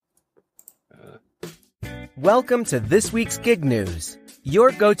Welcome to this week's Gig News,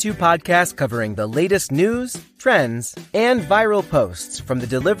 your go-to podcast covering the latest news, trends, and viral posts from the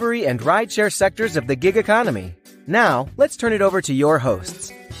delivery and rideshare sectors of the gig economy. Now, let's turn it over to your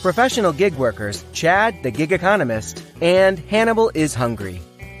hosts, professional gig workers Chad, the gig economist, and Hannibal is Hungry.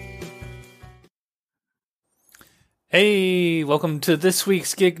 Hey, welcome to this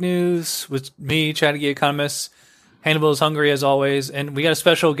week's Gig News with me, Chad, the gig economist. Hannibal is Hungry as always, and we got a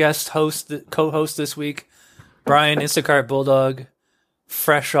special guest host, co-host this week, Brian Instacart Bulldog,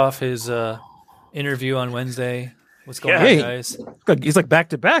 fresh off his interview on Wednesday. What's going on, guys? He's like back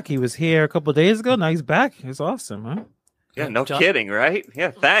to back. He was here a couple of days ago. Now he's back. It's awesome, huh? Yeah, no kidding, right?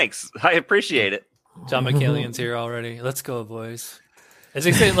 Yeah, thanks. I appreciate it. John McCallian's here already. Let's go, boys. Is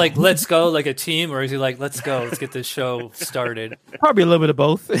he saying like "let's go" like a team, or is he like "let's go, let's get this show started"? Probably a little bit of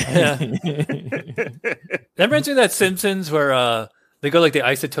both. Yeah. That reminds me of that Simpsons where they go like the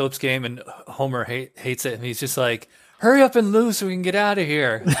Isotopes game and Homer hates it, and he's just like, "Hurry up and lose so we can get out of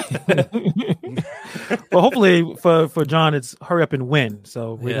here." Well, hopefully for John, it's hurry up and win.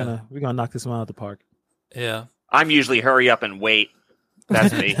 So we're gonna knock this one out of the park. Yeah, I'm usually hurry up and wait.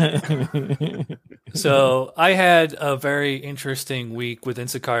 That's me. So I had a very interesting week with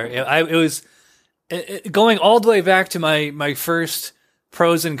Instacart. It was going all the way back to my first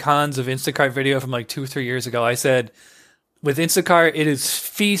pros and cons of Instacart video from like 2 or 3 years ago. I said, with Instacart, it is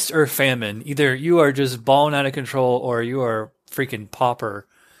feast or famine. Either you are just balling out of control or you are freaking pauper.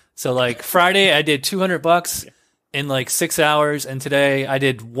 So like Friday, I did $200 in like 6 hours, and today I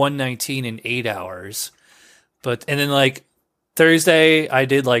did $119 in 8 hours. And then like Thursday, I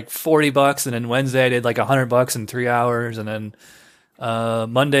did like $40, and then Wednesday I did like $100 in 3 hours, and then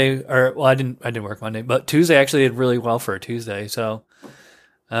Monday, I didn't work Monday, but Tuesday I actually did really well for a Tuesday. So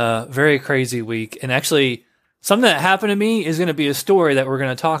very crazy week, and actually something that happened to me is going to be a story that we're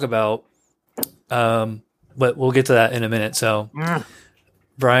going to talk about, but we'll get to that in a minute. So,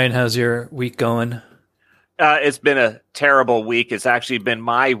 Brian, how's your week going? It's been a terrible week. It's actually been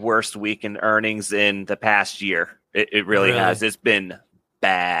my worst week in earnings in the past year. It really has. It's been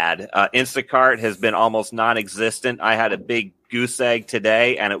bad. Instacart has been almost non-existent. I had a big goose egg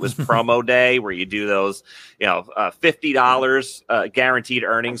today, and it was promo day where you do those, $50 guaranteed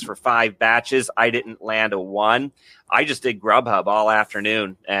earnings for 5 batches. I didn't land a one. I just did Grubhub all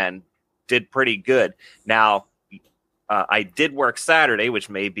afternoon and did pretty good. Now, I did work Saturday, which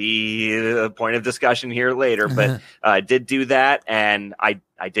may be a point of discussion here later, but I did do that, and I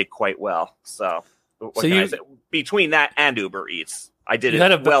did quite well. So between that and Uber Eats, I did You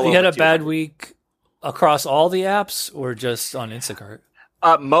had a bad week across all the apps, or just on Instacart?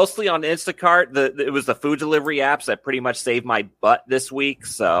 Mostly on Instacart. It was the food delivery apps that pretty much saved my butt this week.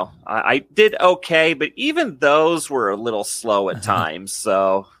 So I did okay, but even those were a little slow at times.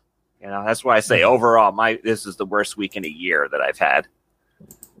 So that's why I say overall, this is the worst week in a year that I've had.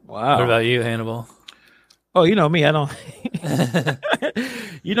 Wow. What about you, Hannibal? Oh, you know me. I don't.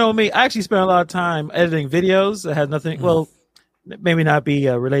 You know me. I actually spent a lot of time editing videos that had nothing. Well, maybe not be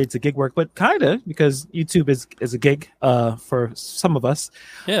related to gig work, but kind of, because YouTube is a gig for some of us.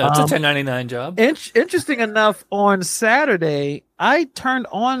 Yeah, it's a 1099 job. Interesting enough, on Saturday, I turned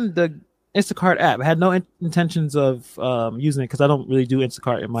on the Instacart app. I had no intentions of using it because I don't really do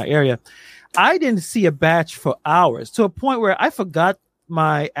Instacart in my area. I didn't see a batch for hours, to a point where I forgot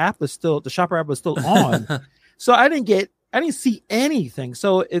my app was the shopper app was still on. So I didn't see anything.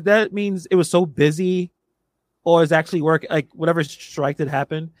 So that means it was so busy, or it's actually work, like whatever strike that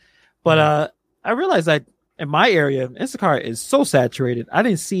happened. But I realized that in my area, Instacart is so saturated. I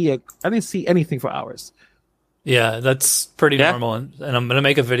didn't see anything for hours. Yeah, that's pretty normal, and I'm going to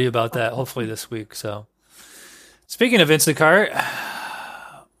make a video about that hopefully this week. So, speaking of Instacart,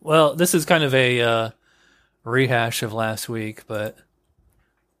 well, this is kind of a rehash of last week, but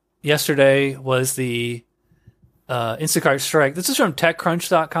yesterday was the Instacart strike. This is from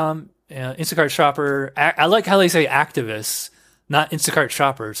TechCrunch.com. Instacart shopper. I like how they say activists, not Instacart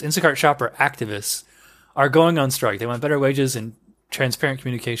shoppers. Instacart shopper activists are going on strike. They want better wages and transparent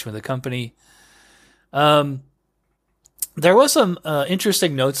communication with the company. There was some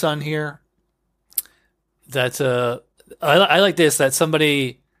interesting notes on here that I like this, that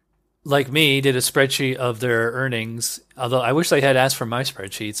somebody like me did a spreadsheet of their earnings, although I wish they had asked for my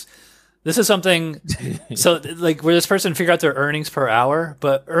spreadsheets. This is something, so like where this person figured out their earnings per hour,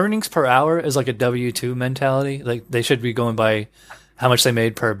 but earnings per hour is like a W-2 mentality. Like they should be going by how much they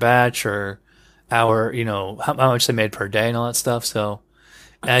made per batch or hour, how much they made per day and all that stuff. So,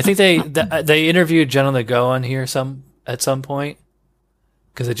 and I think they interviewed Jen on the Go on here at some point,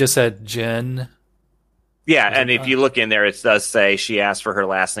 because it just said Jen. Yeah, and if you look in there, it does say she asked for her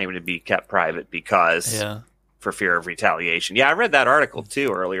last name to be kept private because for fear of retaliation. Yeah, I read that article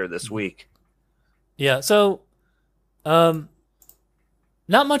too earlier this week. Yeah, so not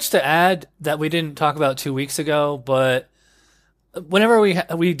much to add that we didn't talk about 2 weeks ago, but whenever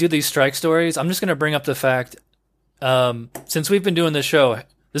we do these strike stories, I'm just going to bring up the fact, since we've been doing this show,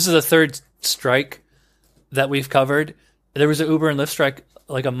 this is the third strike that we've covered. There was an Uber and Lyft strike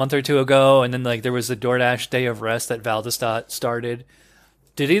like a month or two ago, and then like there was the DoorDash day of rest that Valdestat started.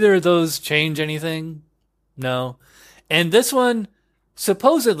 Did either of those change anything? No. And this one,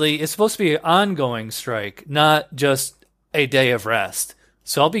 supposedly, is supposed to be an ongoing strike, not just a day of rest.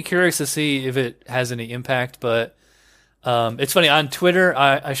 So I'll be curious to see if it has any impact, but it's funny, on Twitter,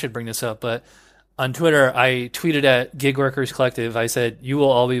 I should bring this up, but on Twitter, I tweeted at Gig Workers Collective, I said, you will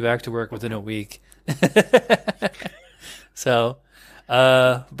all be back to work within a week. So,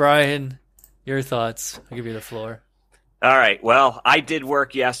 Brian, your thoughts. I'll give you the floor. All right. Well, I did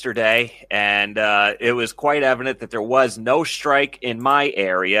work yesterday, and it was quite evident that there was no strike in my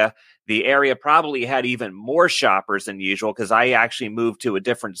area. The area probably had even more shoppers than usual because I actually moved to a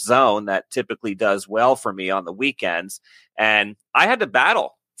different zone that typically does well for me on the weekends. And I had to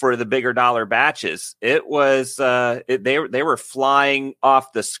battle for the bigger dollar batches. It was they were flying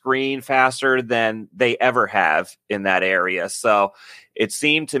off the screen faster than they ever have in that area. So it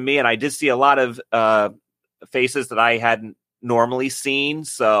seemed to me, and I did see a lot of faces that I hadn't normally seen.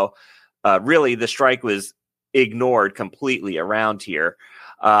 So really the strike was ignored completely around here.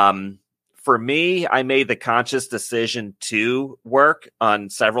 For me, I made the conscious decision to work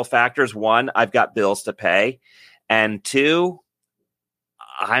on several factors. One, I've got bills to pay. And two,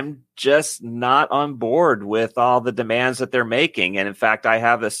 I'm just not on board with all the demands that they're making. And in fact, I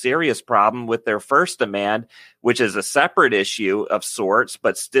have a serious problem with their first demand, which is a separate issue of sorts,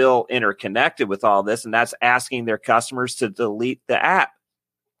 but still interconnected with all this. And that's asking their customers to delete the app.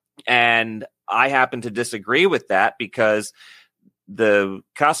 And I happen to disagree with that because the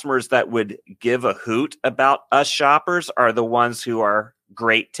customers that would give a hoot about us shoppers are the ones who are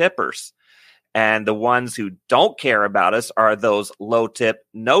great tippers. And the ones who don't care about us are those low tip,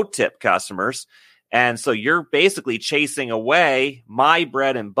 no tip customers. And so you're basically chasing away my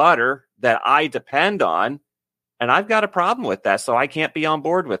bread and butter that I depend on. And I've got a problem with that. So I can't be on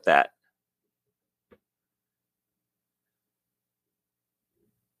board with that.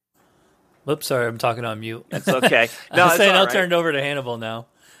 Whoops, sorry, I'm talking on mute. It's okay. No, I'll turn it over to Hannibal now.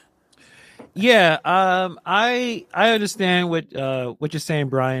 Yeah, I understand what you're saying,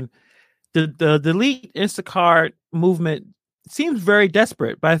 Brian. The delete Instacart movement seems very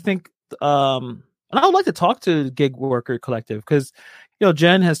desperate, but I think and I would like to talk to Gig Worker Collective because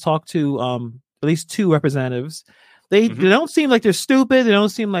Jen has talked to at least two representatives. They don't seem like they're stupid. They don't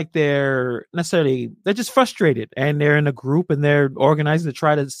seem like they're just frustrated, and they're in a group and they're organizing to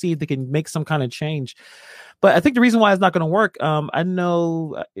try to see if they can make some kind of change. But I think the reason why it's not going to work, I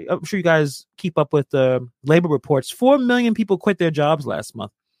know, I'm sure you guys keep up with the labor reports. 4 million people quit their jobs last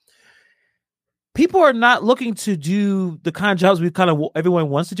month. People are not looking to do the kind of jobs everyone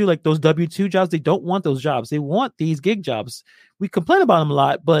wants to do, like those W-2 jobs. They don't want those jobs. They want these gig jobs. We complain about them a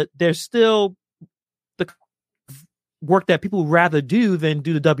lot, but they're still the work that people would rather do than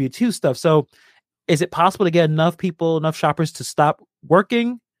do the W-2 stuff. So is it possible to get enough shoppers to stop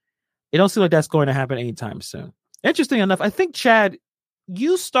working? It don't seem like that's going to happen anytime soon. Interesting enough, I think, Chad,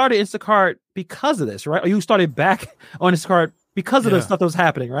 you started Instacart because of this, right? Or you started back on Instacart because of the stuff that was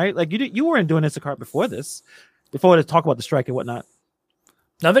happening, right? Like you weren't doing Instacart before this, before to talk about the strike and whatnot.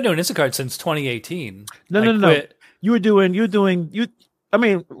 No, I've been doing Instacart since 2018. No. You were doing. I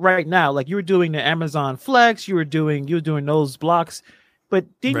mean, right now, like you were doing the Amazon Flex, you were doing those blocks, but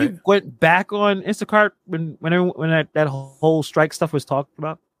didn't you went back on Instacart when that whole strike stuff was talked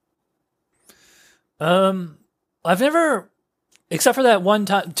about? I've never, except for that one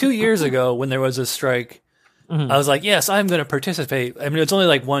time 2 years ago when there was a strike. I was like, yes, I'm going to participate. I mean, it's only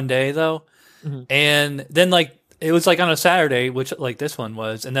like one day though. And then like, it was like on a Saturday, which like this one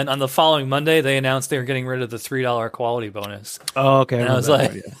was. And then on the following Monday, they announced they were getting rid of the $3 quality bonus. Oh, okay. And I was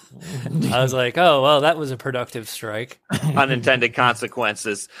like, oh, well, that was a productive strike. Unintended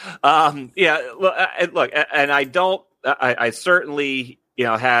consequences. Look, and I certainly,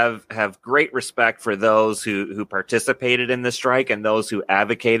 have great respect for those who participated in the strike and those who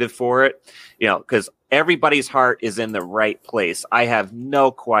advocated for it, because everybody's heart is in the right place. I have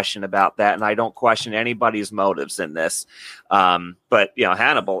no question about that, and I don't question anybody's motives in this. But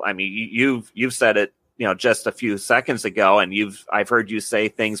Hannibal, I mean, you've said it, just a few seconds ago, and I've heard you say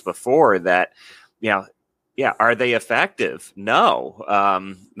things before that, are they effective?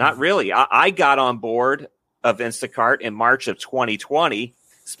 No, not really. I got on board of Instacart in March of 2020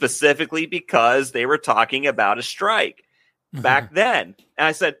 specifically because they were talking about a strike back then. And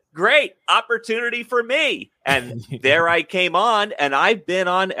I said, great opportunity for me. And there I came on, and I've been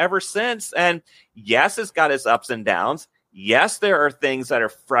on ever since. And yes, it's got its ups and downs. Yes, there are things that are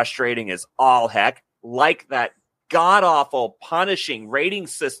frustrating as all heck, like that god-awful punishing rating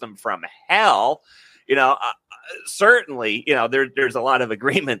system from hell. Certainly, there's a lot of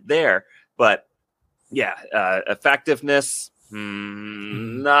agreement there. But yeah, effectiveness,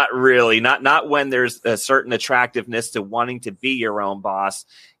 not really. Not when there's a certain attractiveness to wanting to be your own boss,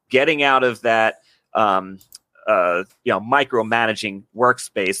 getting out of that micromanaging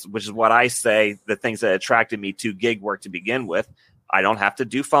workspace, which is what I say, the things that attracted me to gig work to begin with. I don't have to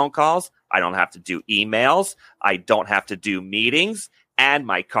do phone calls. I don't have to do emails. I don't have to do meetings. And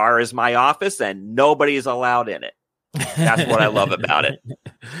my car is my office, and nobody is allowed in it. That's what I love about it.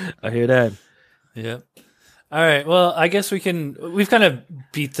 I hear that. Yeah. All right. Well, I guess we've kind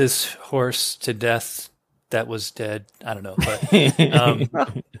of beat this horse to death that was dead. I don't know. But I don't know.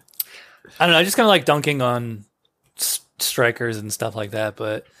 I just kind of like dunking on strikers and stuff like that.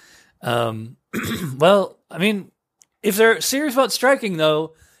 But, well, I mean, if they're serious about striking,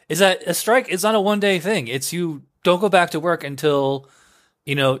 though, is that a strike is not a one-day thing. It's you don't go back to work until,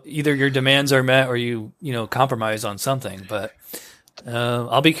 either your demands are met or you compromise on something. But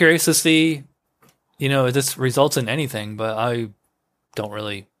I'll be curious to see, if this results in anything. But I don't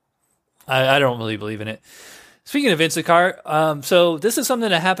really believe in it. Speaking of Instacart, so this is something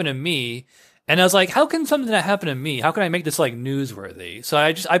that happened to me. And I was like, how can something that happened to me, how can I make this like newsworthy? So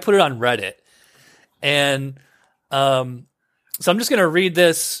I put it on Reddit. And so I'm just going to read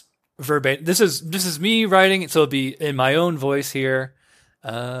this verbatim. This is me writing, so it'll be in my own voice here.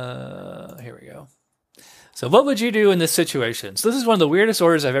 Here we go. So what would you do in this situation? So this is one of the weirdest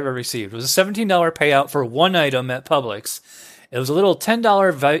orders I've ever received. It was a $17 payout for one item at Publix. It was a little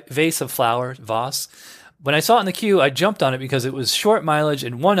 $10 vase of flowers, vase. When I saw it in the queue, I jumped on it because it was short mileage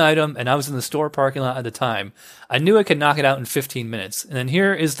and one item, and I was in the store parking lot at the time. I knew I could knock it out in 15 minutes. And then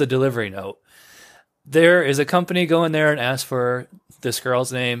here is the delivery note. There is a company, go in there and ask for this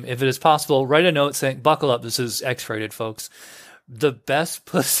girl's name. If it is possible, write a note saying, buckle up, this is X-rated, folks. The best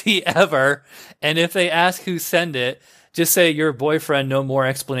pussy ever. And if they ask who sent it, just say your boyfriend, no more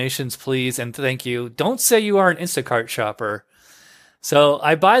explanations, please, and thank you. Don't say you are an Instacart shopper. So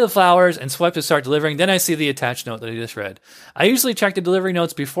I buy the flowers and swipe to start delivering. Then I see the attached note that I just read. I usually check the delivery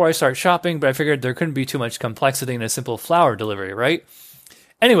notes before I start shopping, but I figured there couldn't be too much complexity in a simple flower delivery, right?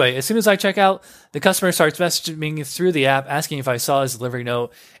 Anyway, as soon as I check out, the customer starts messaging me through the app asking if I saw his delivery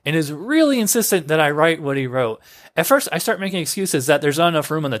note and is really insistent that I write what he wrote. At first, I start making excuses that there's not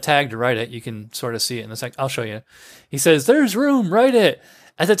enough room on the tag to write it. You can sort of see it in a sec. I'll show you. He says, there's room, write it.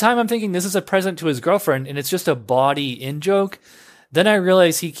 At the time, I'm thinking this is a present to his girlfriend and it's just a body in joke. Then I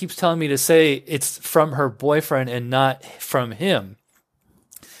realize he keeps telling me to say it's from her boyfriend and not from him.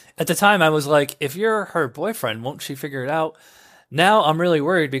 At the time, I was like, if you're her boyfriend, won't she figure it out? Now I'm really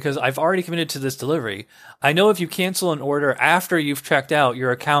worried because I've already committed to this delivery. I know if you cancel an order after you've checked out,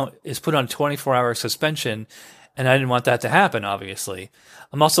 your account is put on 24-hour suspension, and I didn't want that to happen, obviously.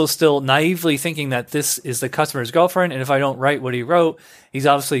 I'm also still naively thinking that this is the customer's girlfriend, and if I don't write what he wrote, he's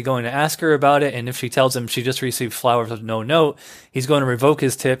obviously going to ask her about it, and if she tells him she just received flowers with no note, he's going to revoke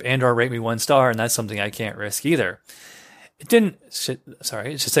his tip and or rate me 1 star, and that's something I can't risk either. It didn't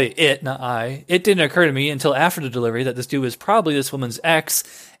occur to me until after the delivery that this dude was probably this woman's ex,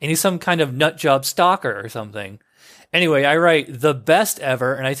 and he's some kind of nut job stalker or something. Anyway, I write the best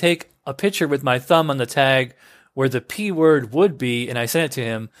ever, and I take a picture with my thumb on the tag where the P word would be, and I send it to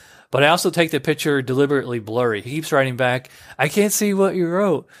him, but I also take the picture deliberately blurry. He keeps writing back, I can't see what you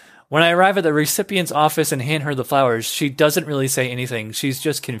wrote. When I arrive at the recipient's office and hand her the flowers, she doesn't really say anything. She's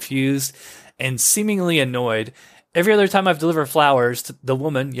just confused and seemingly annoyed. Every other time I've delivered flowers, the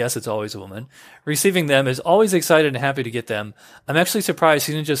woman, yes, it's always a woman, receiving them is always excited and happy to get them. I'm actually surprised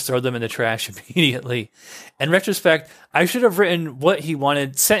he didn't just throw them in the trash immediately. In retrospect, I should have written what he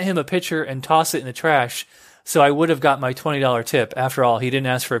wanted, sent him a picture, and tossed it in the trash, so I would have got my $20 tip. After all, he didn't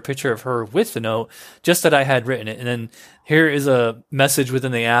ask for a picture of her with the note, just that I had written it. And then here is a message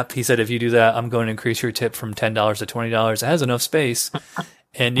within the app. He said, if you do that, I'm going to increase your tip from $10 to $20. It has enough space.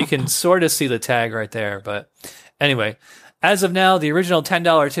 And you can sort of see the tag right there, but... Anyway, as of now, the original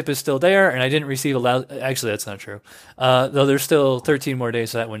 $10 tip is still there, and I didn't receive actually, that's not true. Though there's still 13 more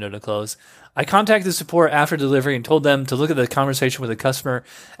days for that window to close. I contacted support after delivery and told them to look at the conversation with the customer,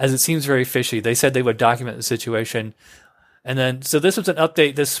 as it seems very fishy. They said they would document the situation. And then, so this was an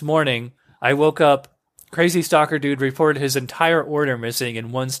update this morning. I woke up, crazy stalker dude reported his entire order missing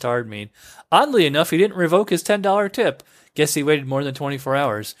and 1 starred me. Oddly enough, he didn't revoke his $10 tip. Guess he waited more than 24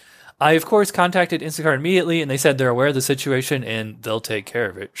 hours. I, of course, contacted Instacart immediately, and they said they're aware of the situation and they'll take care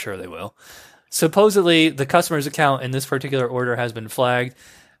of it. Sure, they will. Supposedly, the customer's account in this particular order has been flagged.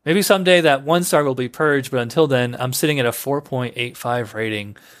 Maybe someday that 1 star will be purged, but until then, I'm sitting at a 4.85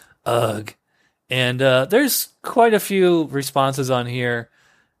 rating. Ugh. And there's quite a few responses on here.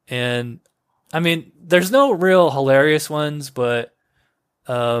 And, I mean, there's no real hilarious ones, but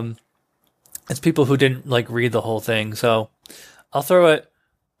it's people who didn't, read the whole thing. So I'll throw it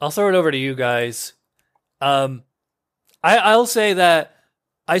over to you guys. I'll say that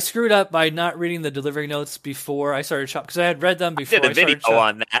I screwed up by not reading the delivery notes before I started shopping, because I had read them before I did a video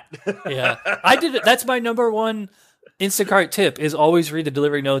on that. Yeah, I did it. That's my number one Instacart tip, is always read the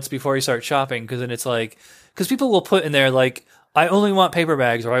delivery notes before you start shopping, because then it's because people will put in there I only want paper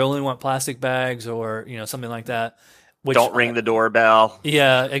bags, or I only want plastic bags, or something like that. Which, don't ring the doorbell.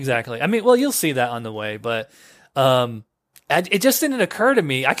 Yeah, exactly. I mean, well, you'll see that on the way, but it just didn't occur to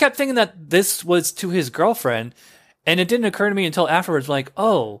me. I kept thinking that this was to his girlfriend, and it didn't occur to me until afterwards.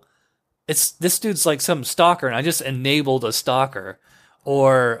 Oh, this dude's some stalker, and I just enabled a stalker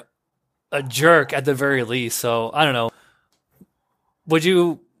or a jerk at the very least. So I don't know. Would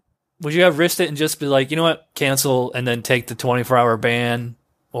you have risked it and just be you know what, cancel, and then take the 24-hour ban,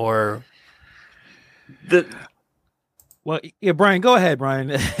 or Well, yeah, Brian, go ahead, Brian.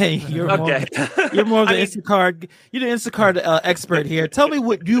 Hey, you're okay. You're more of the Instacart. You're the Instacart expert here. Tell me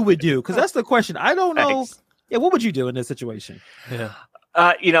what you would do, because that's the question. I don't know. Thanks. Yeah, what would you do in this situation? Yeah.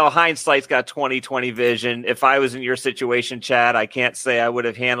 Hindsight's got 20/20 vision. If I was in your situation, Chad, I can't say I would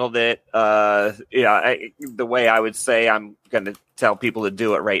have handled it. The way I would say I'm going to tell people to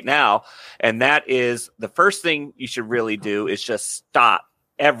do it right now, and that is the first thing you should really do is just stop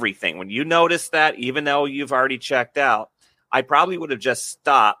everything. When you notice that, even though you've already checked out, I probably would have just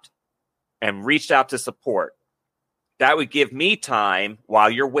stopped and reached out to support. That would give me time while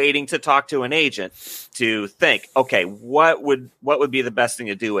you're waiting to talk to an agent to think, okay, what would be the best thing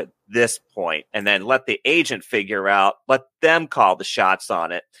to do at this point? And then let the agent let them call the shots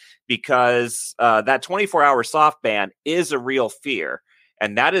on it, because that 24-hour soft ban is a real fear.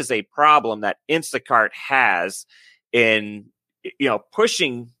 And that is a problem that Instacart has in,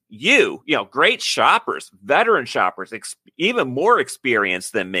 pushing great shoppers, veteran shoppers, even more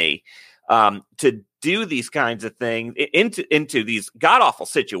experienced than me, to do these kinds of things into these god-awful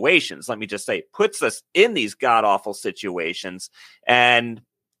situations. Let me just say, it puts us in these god-awful situations. And,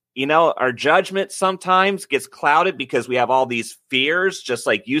 our judgment sometimes gets clouded because we have all these fears. Just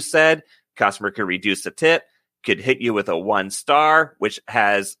like you said, customer could reduce the tip, could hit you with a 1 star, which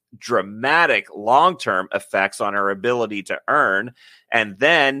has dramatic long-term effects on our ability to earn. And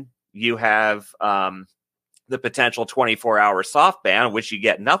then you have the potential 24-hour soft ban, which you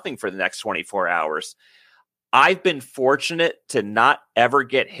get nothing for the next 24 hours. I've been fortunate to not ever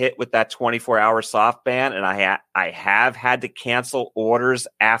get hit with that 24-hour soft ban, and I have had to cancel orders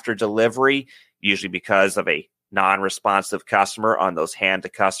after delivery, usually because of a non-responsive customer on those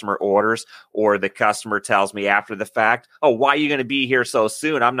hand-to-customer orders, or the customer tells me after the fact, oh, why are you going to be here so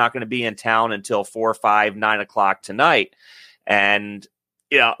soon? I'm not going to be in town until 4, 5, 9 o'clock tonight. And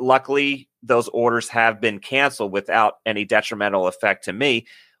luckily, those orders have been canceled without any detrimental effect to me.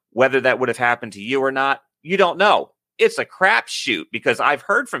 Whether that would have happened to you or not, you don't know. It's a crapshoot, because I've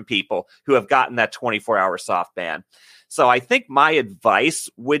heard from people who have gotten that 24-hour soft ban. So I think my advice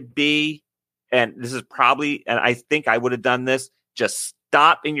would be, and this is probably, and I think I would have done this, just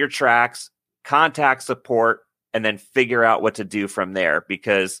stop in your tracks, contact support, and then figure out what to do from there.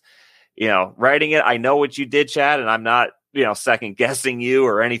 Because, writing it, I know what you did, Chad, and I'm not, second guessing you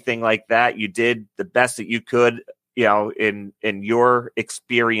or anything like that. You did the best that you could, in your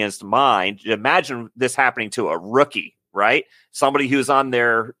experienced mind. Imagine this happening to a rookie, right? Somebody who's on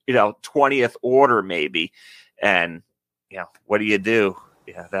their, 20th order maybe. And, what do you do?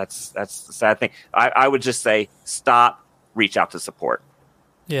 Yeah, that's the sad thing. I would just say stop, reach out to support.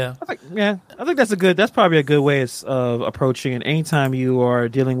 Yeah. I think that's probably a good way of approaching it. Anytime you are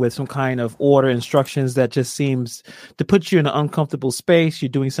dealing with some kind of order instructions that just seems to put you in an uncomfortable space, you're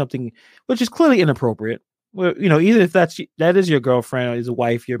doing something which is clearly inappropriate. Well, either if that is your girlfriend or is a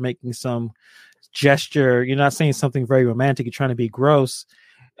wife, you're making some gesture, you're not saying something very romantic, you're trying to be gross.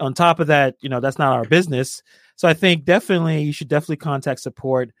 On top of that, that's not our business. So I think you should definitely contact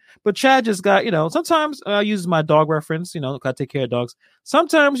support. But Chad just got, sometimes I use my dog reference, I take care of dogs.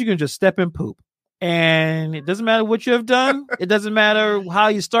 Sometimes you can just step and poop. And it doesn't matter what you have done. It doesn't matter how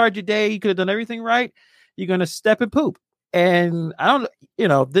you start your day. You could have done everything right. You're going to step and poop. And I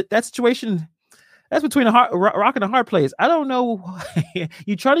don't, that situation, that's between a rock and a hard place. I don't know.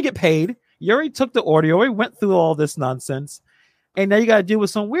 You're trying to get paid. You already took the order. You already went through all this nonsense, and now you got to deal with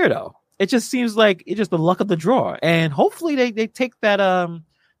some weirdo. It just seems like it's just the luck of the draw. And hopefully they take that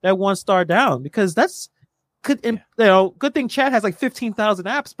 1 star down, because that's good thing Chad has like 15,000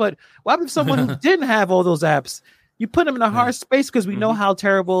 apps. But what happens if someone who didn't have all those apps? You put them in a hard space, because we know how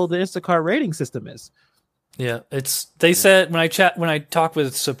terrible the Instacart rating system is. Yeah, they said when I talked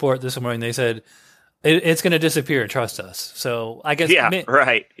with support this morning, they said it's going to disappear. Trust us. So I guess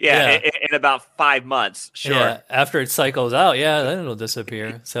right. Yeah, in about 5 months. Sure. Yeah, after it cycles out, then it'll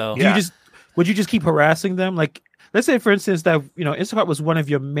disappear. So would you just keep harassing them? Like, let's say, for instance, that Instacart was one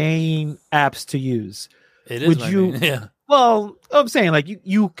of your main apps to use. It is. Yeah. Well, I'm saying, like,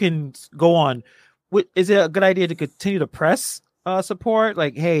 you can go on. Is it a good idea to continue to press support?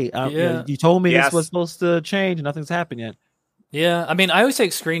 Like, hey, you told me this was supposed to change, and nothing's happened yet. Yeah, I mean, I always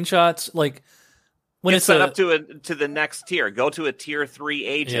take screenshots. Like, when it's set up to the next tier, go to a tier 3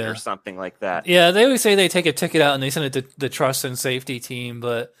 agent or something like that. Yeah, they always say they take a ticket out and they send it to the trust and safety team,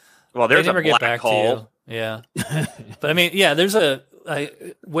 but there's they never a black get back hole. to you. Yeah, but I mean, there's a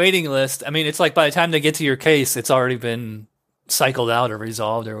waiting list. I mean, it's like by the time they get to your case, it's already been cycled out or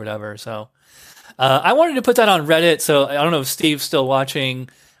resolved or whatever. So I wanted to put that on Reddit. So I don't know if Steve's still watching,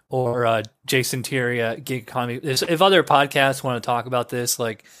 or Jason Thierry, Gig Economy. If other podcasts want to talk about this,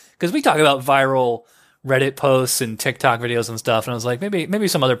 like, because we talk about viral Reddit posts and TikTok videos and stuff, and I was like, maybe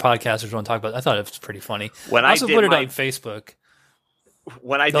some other podcasters want to talk about it. I thought it was pretty funny. When I also put it on Facebook.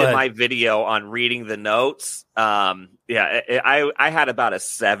 When I did my video on reading the notes, I had about a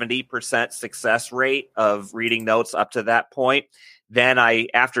 70% success rate of reading notes up to that point. Then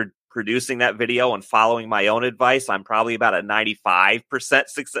after producing that video and following my own advice, I'm probably about a 95%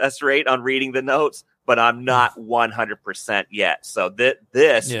 success rate on reading the notes, but I'm not 100% yet. So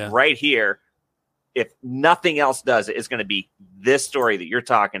this right here, if nothing else does it, is going to be this story that you're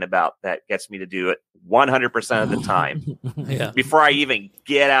talking about that gets me to do it 100% of the time. Before I even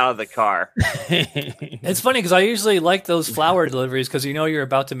get out of the car. It's funny because I usually like those flower deliveries because you're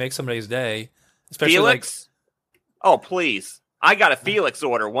about to make somebody's day. Especially Felix? Oh, please. I got a Felix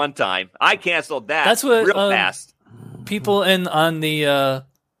order one time. I canceled that. That's what real fast. People in the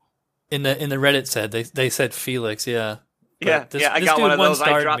Reddit said. They said Felix, yeah. But I got one of those.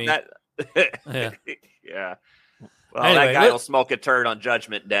 I dropped that. Yeah. Well, anyway, that guy will smoke a turd on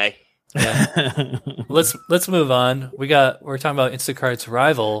Judgment Day. Yeah. Let's move on. We're talking about Instacart's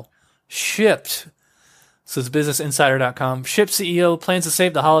rival, Shipt. So it's BusinessInsider.com. Shipt CEO plans to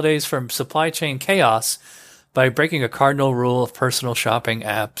save the holidays from supply chain chaos by breaking a cardinal rule of personal shopping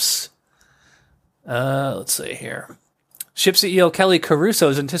apps. Let's see here. Shipt CEO Kelly Caruso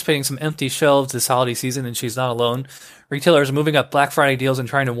is anticipating some empty shelves this holiday season, and she's not alone. Retailers are moving up Black Friday deals and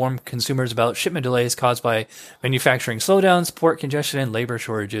trying to warn consumers about shipment delays caused by manufacturing slowdowns, port congestion, and labor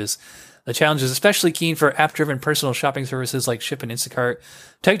shortages. The challenge is especially keen for app-driven personal shopping services like Shipt and Instacart.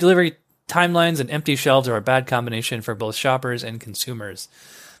 Tight delivery timelines and empty shelves are a bad combination for both shoppers and consumers.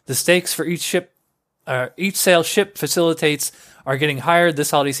 The stakes for each sale Shipt facilitates are getting higher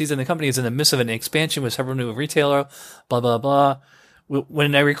this holiday season. The company is in the midst of an expansion with several new retailers, blah, blah, blah.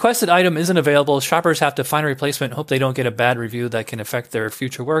 When a requested item isn't available, shoppers have to find a replacement and hope they don't get a bad review that can affect their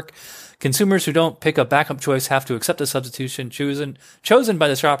future work. Consumers who don't pick a backup choice have to accept the substitution chosen by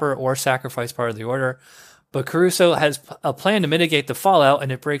the shopper or sacrifice part of the order. But Caruso has a plan to mitigate the fallout, and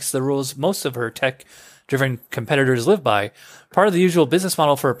it breaks the rules most of her tech-driven competitors live by. Part of the usual business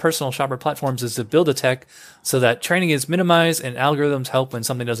model for personal shopper platforms is to build a tech so that training is minimized and algorithms help when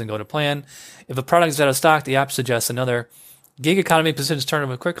something doesn't go to plan. If a product is out of stock, the app suggests another. Gig economy positions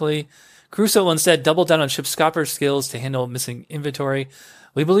turnover quickly. Caruso will instead double down on Shipt's shopper skills to handle missing inventory.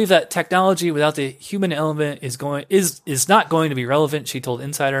 We believe that technology without the human element is not going to be relevant, she told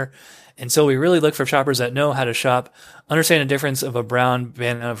Insider. And so we really look for shoppers that know how to shop, understand the difference of a brown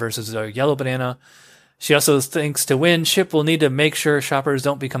banana versus a yellow banana. She also thinks to win, Shipt will need to make sure shoppers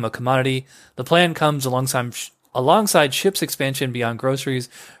don't become a commodity. The plan comes alongside Shipt's expansion beyond groceries,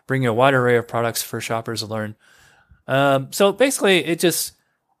 bringing a wide array of products for shoppers to learn. So basically, it just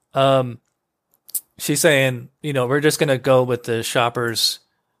she's saying, we're just going to go with the shopper's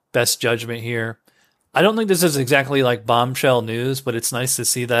best judgment here. I don't think this is exactly like bombshell news, but it's nice to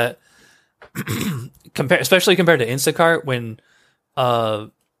see that, especially compared to Instacart, when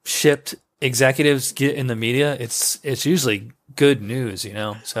Shipt executives get in the media, it's usually good news,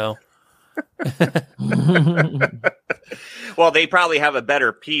 so. Well, they probably have a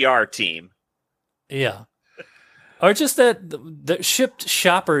better PR team. Yeah. Or just that the Shipt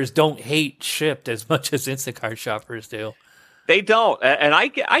shoppers don't hate Shipt as much as Instacart shoppers do. They don't, and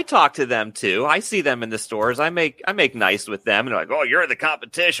I talk to them too. I see them in the stores. I make nice with them, and they're like, "Oh, you're the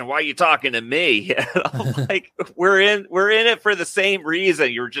competition. Why are you talking to me?" And I'm like, "We're in it for the same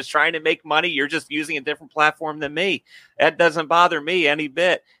reason. You're just trying to make money. You're just using a different platform than me. That doesn't bother me any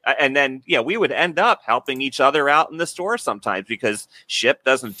bit." And then we would end up helping each other out in the store sometimes because Shipt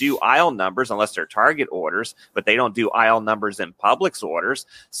doesn't do aisle numbers unless they're Target orders, but they don't do aisle numbers in Publix orders.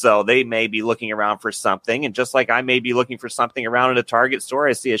 So they may be looking around for something, and just like I may be looking for something around at a Target store,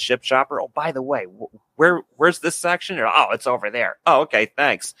 I see a Shipt shopper. Oh, by the way, where's this section? Or, oh, it's over there. Oh, okay,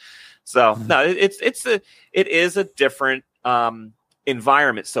 thanks. So no, it is a different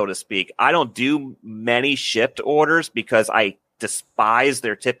environment, so to speak. I don't do many Shipt orders because I despise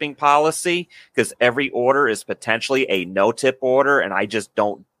their tipping policy, because every order is potentially a no tip order, and I just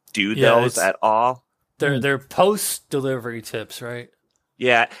don't do those at all. They're post delivery tips, right?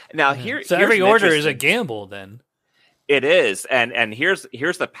 Yeah. Now so every order is a gamble then. It is. And here's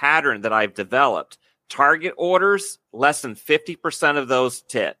the pattern that I've developed. Target orders, less than 50% of those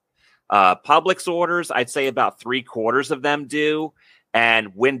tip. Publix orders, I'd say about 3/4 of them do.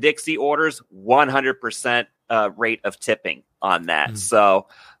 And Winn-Dixie orders, 100% rate of tipping on that. So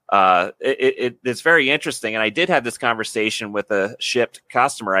it's very interesting. And I did have this conversation with a Shipt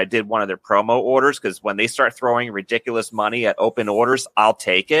customer. I did one of their promo orders because when they start throwing ridiculous money at open orders, I'll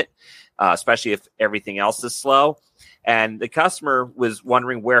take it, especially if everything else is slow. And the customer was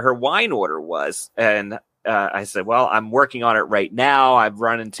wondering where her wine order was. And I said, well, I'm working on it right now. I've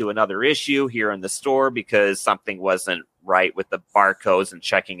run into another issue here in the store because something wasn't right with the barcodes and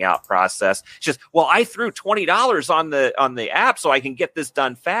checking out process. She says, well, I threw $20 on the app so I can get this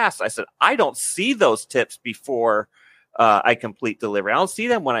done fast. I said, I don't see those tips before I complete delivery. I don't see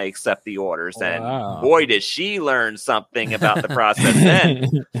them when I accept the orders. Wow. And boy, did she learn something about the process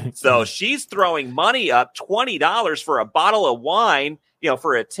then. So she's throwing money up, $20 for a bottle of wine,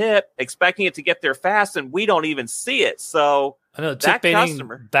 for a tip, expecting it to get there fast, and we don't even see it. So I know that tip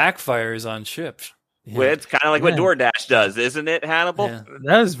customer backfires on Shipt. Yeah. Well, it's kind of like what DoorDash does, isn't it, Hannibal? Yeah.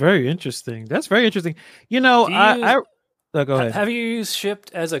 That is very interesting. That's very interesting. Go ahead. Have you used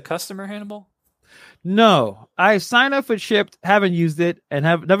Shipt as a customer, Hannibal? No, I signed up for Shipt, haven't used it, and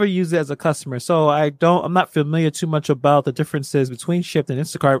have never used it as a customer. So I'm not familiar too much about the differences between Shipt and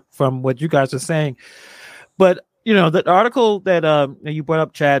Instacart from what you guys are saying. But the article that you brought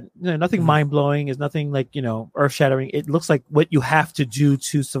up, Chad, nothing mind blowing. Is nothing like earth shattering. It looks like what you have to do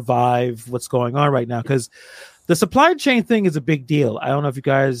to survive what's going on right now, because the supply chain thing is a big deal. I don't know if you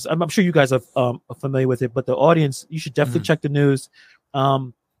guys, I'm sure you guys are familiar with it, but the audience, you should definitely check the news.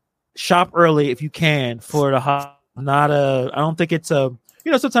 Shop early if you can for I don't think it's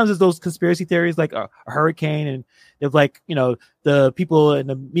sometimes there's those conspiracy theories like a hurricane, and they're like, the people and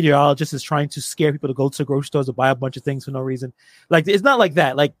the meteorologist is trying to scare people to go to the grocery stores to buy a bunch of things for no reason. Like, it's not like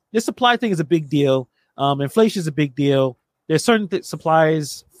that. Like, this supply thing is a big deal. Inflation is a big deal. There's certain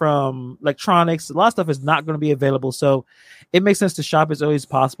supplies from electronics. A lot of stuff is not going to be available. So it makes sense to shop as early as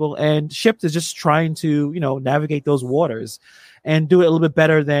possible. And Shipt is just trying to, navigate those waters and do it a little bit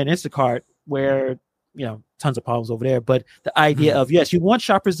better than Instacart, where, tons of problems over there. But the idea of, yes, you want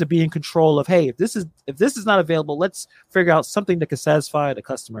shoppers to be in control of, hey, if this is not available, let's figure out something that can satisfy the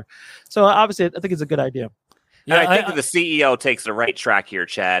customer. So obviously, I think it's a good idea. Yeah, and I think that the CEO takes the right track here,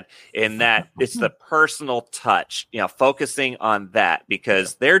 Chad, in that it's the personal touch, focusing on that,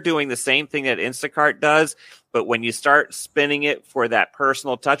 because they're doing the same thing that Instacart does. But when you start spinning it for that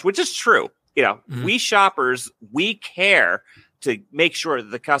personal touch, which is true, we shoppers, we care to make sure that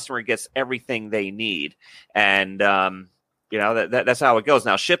the customer gets everything they need. And, that's how it goes.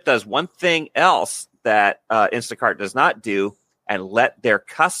 Now, Shipt does one thing else that Instacart does not do, and let their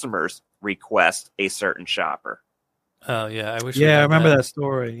customers request a certain shopper. Oh, yeah. I wish. Yeah, I remember that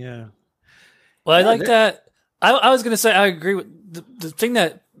story. Yeah. Well, I like that. I was going to say, I agree with the thing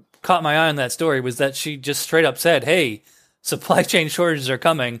that caught my eye on that story was that she just straight up said, hey, supply chain shortages are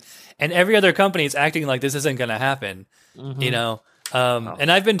coming. And every other company is acting like this isn't going to happen,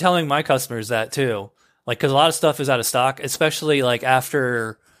 And I've been telling my customers that too, because a lot of stuff is out of stock, especially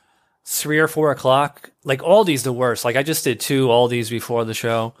after 3 or 4 o'clock. Aldi's the worst. I just did 2 Aldi's before the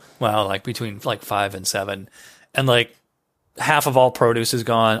show. Well, between 5 and 7, and half of all produce is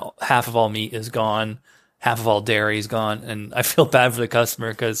gone, half of all meat is gone, half of all dairy is gone, and I feel bad for the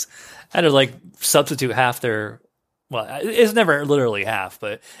customer because I had to substitute half their. Well, it's never literally half,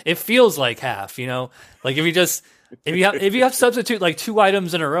 but it feels like half. If you have to substitute 2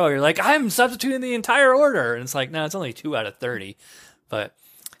 items in a row, you're like, I'm substituting the entire order, and it's no, it's only 2 out of 30. But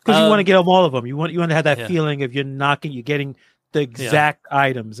because you want to get them all of them, you want to have that feeling of you're getting the exact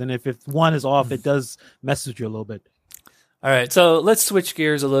items, and if one is off, it does mess with you a little bit. All right, so let's switch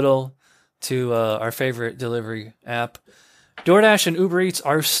gears a little to our favorite delivery app. DoorDash and Uber Eats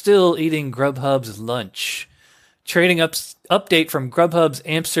are still eating Grubhub's lunch. Trading update from Grubhub's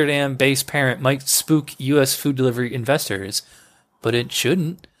Amsterdam-based parent might spook U.S. food delivery investors, but it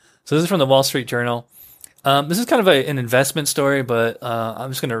shouldn't. So this is from the Wall Street Journal. This is kind of an investment story, but I'm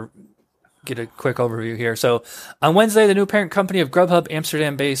just going to get a quick overview here. So on Wednesday, the new parent company of Grubhub,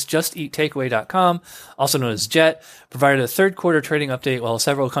 Amsterdam-based JustEatTakeaway.com, also known as Jet, provided a third quarter trading update while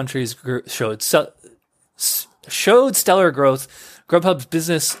several countries showed stellar growth. Grubhub's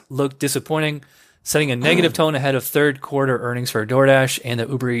business looked disappointing, setting a negative tone ahead of third quarter earnings for DoorDash and the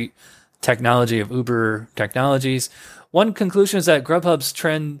Uber technology of Uber Technologies. One conclusion is that Grubhub's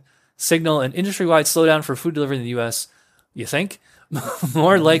trend signal an industry-wide slowdown for food delivery in the U.S. You think?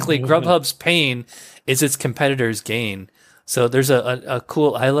 More likely, Grubhub's pain is its competitors' gain. So there's a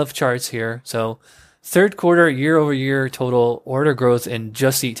cool, I love charts here. So third quarter year-over-year total order growth in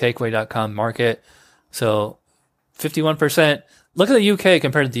JustEatTakeaway.com market. So 51%. Look at the UK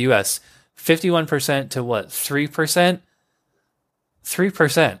compared to the US. 51% to what? 3%?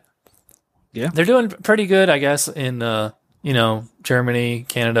 3%. Yeah. They're doing pretty good, I guess, in Germany,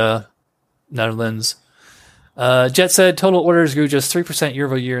 Canada, Netherlands. Jet said total orders grew just 3% year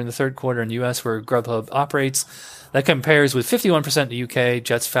over year in the third quarter in the U.S., where Grubhub operates. That compares with 51% in the U.K.,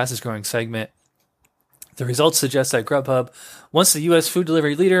 Jet's fastest growing segment. The results suggest that Grubhub, once the U.S. food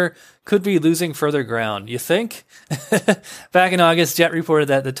delivery leader, could be losing further ground. You think? Back in August, Jet reported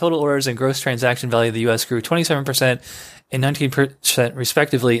that the total orders and gross transaction value of the U.S. grew 27% and 19%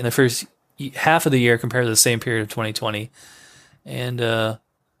 respectively in the first half of the year compared to the same period of 2020. And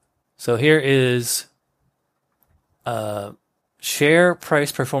so here is share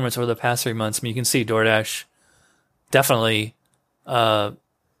price performance over the past 3 months. I mean, you can see DoorDash definitely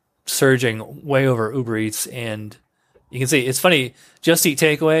surging way over Uber Eats, and you can see it's funny. Just Eat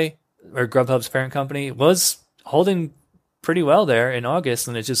Takeaway, or Grubhub's parent company, was holding pretty well there in August,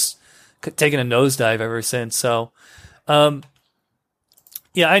 and it's just taken a nosedive ever since. So,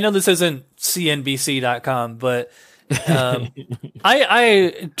 yeah, I know this isn't CNBC.com, but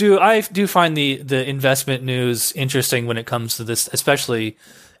I do find the investment news interesting when it comes to this, especially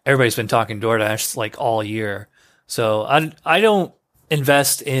everybody's been talking DoorDash like all year. So I don't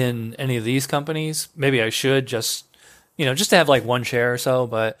invest in any of these companies. Maybe I should just to have like one share or so.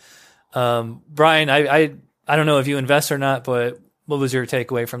 But Brian, I don't know if you invest or not, but what was your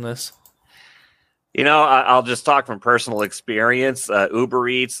takeaway from this? I'll just talk from personal experience. Uber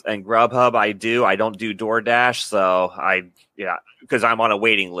Eats and Grubhub, I don't do DoorDash, so because I'm on a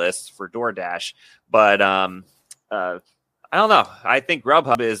waiting list for DoorDash. But I don't know. I think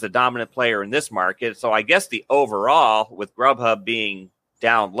Grubhub is the dominant player in this market. So I guess the overall, with Grubhub being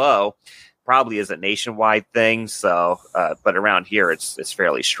down low, probably is a nationwide thing. So, but around here, it's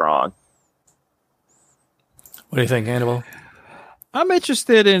fairly strong. What do you think, Hannibal? I'm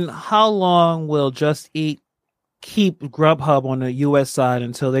interested in how long will Just Eat keep Grubhub on the U.S. side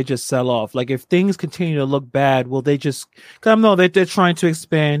until they just sell off. Like, if things continue to look bad, will they just? Because I know they're trying to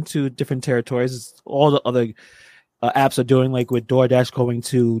expand to different territories. It's all the other apps are doing, like with DoorDash going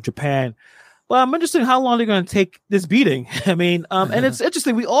to Japan. Well, I'm interested in how long they're going to take this beating. I mean, and it's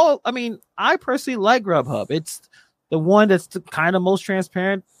interesting. I personally like Grubhub. It's the one that's kind of most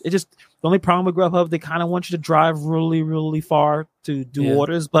transparent. It just, the only problem with Grubhub, they kind of want you to drive really, really far to do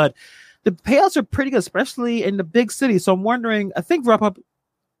orders, but the payouts are pretty good, especially in the big cities. So I'm wondering, I think Grubhub,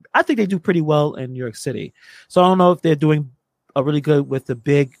 I think they do pretty well in New York City. So I don't know if they're doing really good with the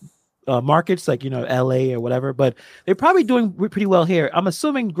big markets like, LA or whatever, but they're probably doing pretty well here. I'm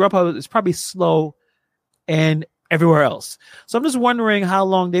assuming Grubhub is probably slow and everywhere else. So I'm just wondering how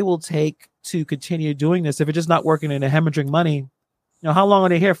long they will take to continue doing this. If it's just not working and they're hemorrhaging money, how long are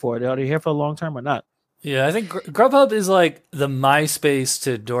they here for? Are they here for a long term or not? Yeah, I think Grubhub is like the MySpace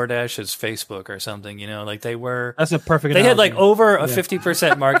to DoorDash's Facebook or something, like they were. That's a perfect They analogy. had like over a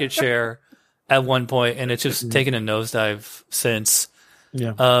 50% market share at one point, and it's just taken a nosedive since.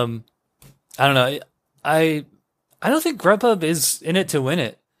 Yeah. I don't know. I don't think Grubhub is in it to win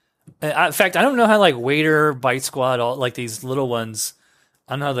it. In fact, I don't know how like Waiter, Bite Squad, all like these little ones,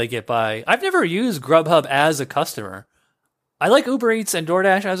 I don't know how they get by. I've never used Grubhub as a customer. I like Uber Eats and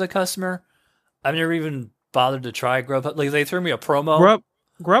DoorDash as a customer. I've never even bothered to try Grubhub. Like, they threw me a promo.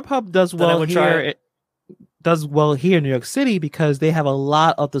 Grubhub does well here. It does well here in New York City because they have a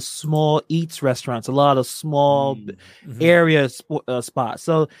lot of the small eats restaurants, a lot of small area spots.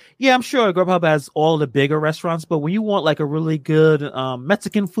 So yeah, I'm sure Grubhub has all the bigger restaurants, but when you want like a really good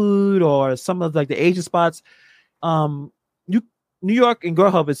Mexican food or some of like the Asian spots, New York and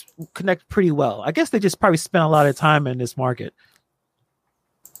Grubhub is connect pretty well. I guess they just probably spend a lot of time in this market.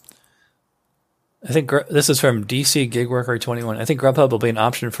 I think this is from DC Gig Worker 21. I think Grubhub will be an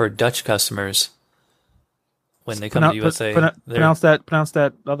option for Dutch customers when they come to USA. Pronounce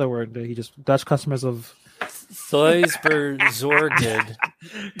that other word that he just Dutch customers of Thuisbezorgd.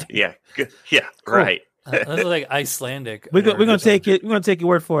 Yeah, right. That's like Icelandic. We're gonna take it. We're gonna take your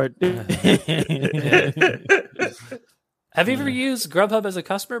word for it. Have you ever used Grubhub as a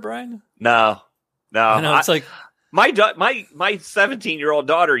customer, Brian? No. I know, it's like my 17-year-old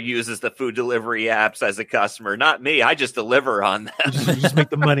daughter uses the food delivery apps as a customer, not me. I just deliver on them. You just make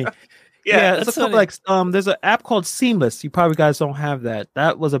the money. Yeah, it's like there's an app called Seamless. You probably guys don't have that.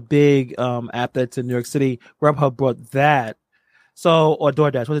 That was a big app that's in New York City. Grubhub brought that. So, or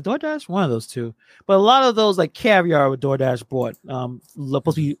DoorDash. Was it DoorDash? One of those two. But a lot of those, like Caviar, with DoorDash brought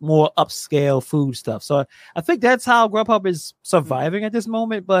supposed to be more upscale food stuff. So I think that's how Grubhub is surviving at this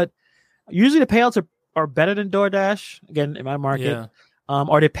moment. But usually the payouts are better than DoorDash. Again, in my market. Yeah.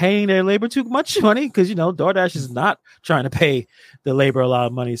 Are they paying their labor too much money? Because, DoorDash is not trying to pay the labor a lot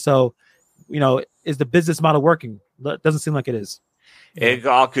of money. So, is the business model working? Doesn't seem like it is. It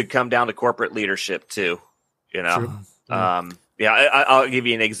all could come down to corporate leadership too. True. I'll give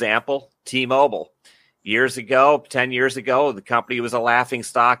you an example. T-Mobile. 10 years ago, the company was a laughing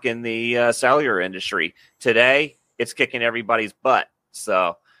stock in the cellular industry. Today, it's kicking everybody's butt.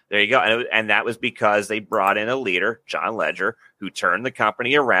 So there you go. And that was because they brought in a leader, John Ledger, who turned the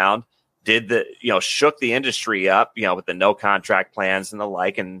company around, shook the industry up, with the no contract plans and the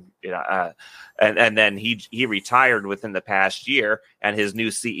like. And then he retired within the past year, and his new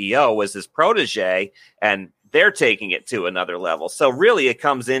CEO was his protege, and they're taking it to another level. So really it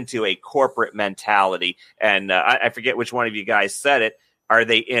comes into a corporate mentality. And I forget which one of you guys said it. Are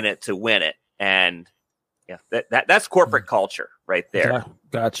they in it to win it? And that's corporate culture right there.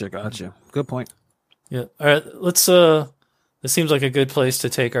 Gotcha. Good point. Yeah. All right. Let's, this seems like a good place to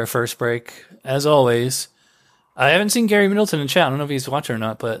take our first break. As always, I haven't seen Gary Middleton in chat. I don't know if he's watching or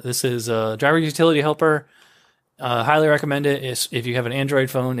not, but this is Driver Utility Helper. Highly recommend it. If you have an Android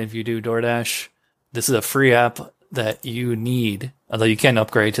phone, if you do DoorDash, this is a free app that you need, although you can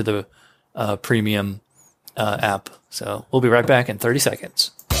upgrade to the premium app. So we'll be right back in 30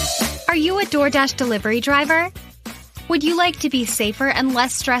 seconds. Are you a DoorDash delivery driver? Would you like to be safer and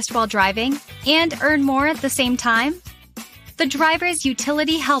less stressed while driving and earn more at the same time? The Driver's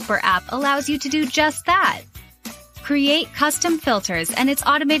Utility Helper app allows you to do just that. Create custom filters, and its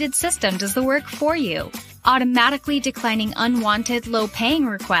automated system does the work for you, automatically declining unwanted, low-paying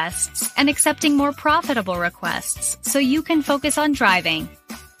requests and accepting more profitable requests so you can focus on driving.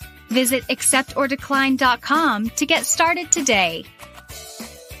 Visit acceptordecline.com to get started today.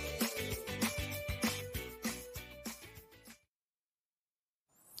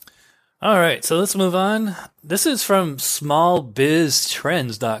 All right, so let's move on. This is from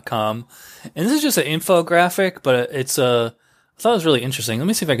smallbiztrends.com, and this is just an infographic, but I thought it was really interesting. Let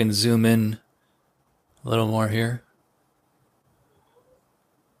me see if I can zoom in a little more here.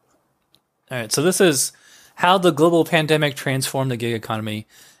 All right, so this is how the global pandemic transformed the gig economy.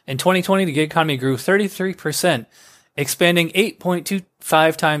 In 2020, the gig economy grew 33%, expanding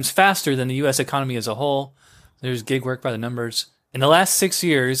 8.25 times faster than the U.S. economy as a whole. There's gig work by the numbers. In the last 6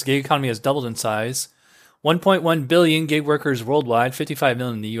 years, gig economy has doubled in size. 1.1 billion gig workers worldwide, 55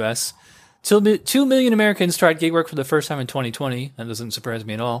 million in the U.S. 2 million Americans tried gig work for the first time in 2020. That doesn't surprise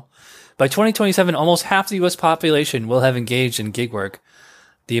me at all. By 2027, almost half the U.S. population will have engaged in gig work.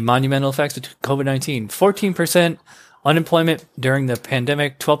 The monumental effects of COVID-19. 14% unemployment during the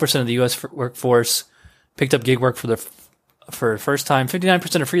pandemic. 12% of the U.S. workforce picked up gig work for the first time.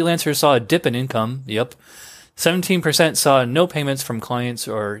 59% of freelancers saw a dip in income. Yep. 17% saw no payments from clients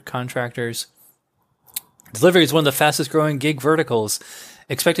or contractors. Delivery is one of the fastest growing gig verticals,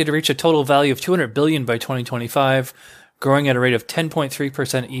 expected to reach a total value of $200 billion by 2025, growing at a rate of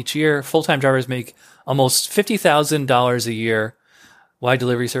 10.3% each year. Full-time drivers make almost $50,000 a year. Why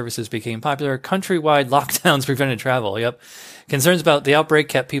delivery services became popular. Countrywide lockdowns prevented travel. Yep. Concerns about the outbreak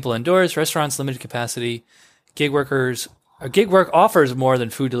kept people indoors. Restaurants limited capacity. Gig work offers more than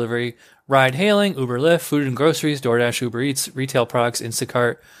food delivery. Ride hailing, Uber, Lyft, food and groceries, DoorDash, Uber Eats, retail products,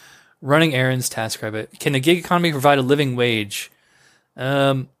 Instacart, running errands, TaskRabbit. Can the gig economy provide a living wage?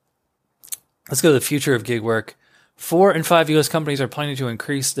 Let's go to the future of gig work. 4 in 5 U.S. companies are planning to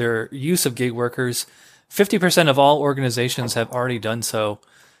increase their use of gig workers. 50% of all organizations have already done so.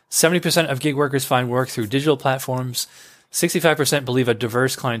 70% of gig workers find work through digital platforms. 65% believe a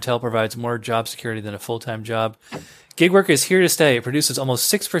diverse clientele provides more job security than a full-time job. Gig work is here to stay. It produces almost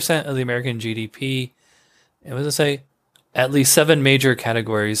 6% of the American GDP. And what does it say? at least 7 major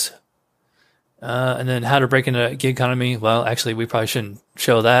categories. And then how to break into the gig economy. Well, actually, we probably shouldn't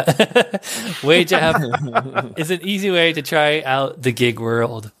show that. Wage app is an easy way to try out the gig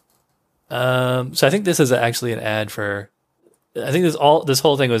world. So I think this is actually an ad for. I think this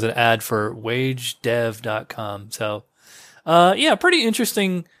whole thing was an ad for wagedev.com. So, yeah, pretty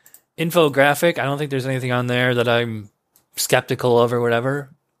interesting infographic. I don't think there's anything on there that I'm skeptical of or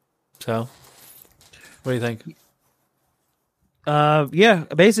whatever. So, what do you think? Yeah,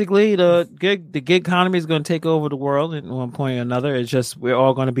 basically the gig economy is going to take over the world at one point or another. It's just we're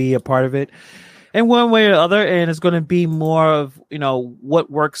all going to be a part of it in one way or the other, and it's going to be more of what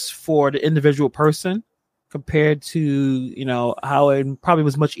works for the individual person compared to how it probably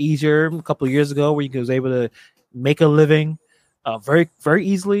was much easier a couple of years ago, where you was able to make a living very very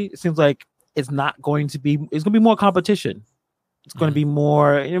easily. It seems like it's not going to be. It's going to be more competition. It's going to be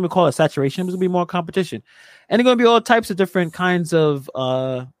more, we call it saturation. It's going to be more competition. And there's going to be all types of different kinds of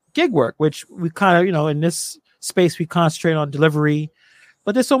gig work, which we kind of, in this space, we concentrate on delivery.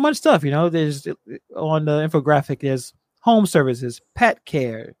 But there's so much stuff, there's on the infographic, there's home services, pet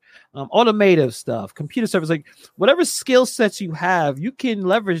care, automotive stuff, computer service, like whatever skill sets you have, you can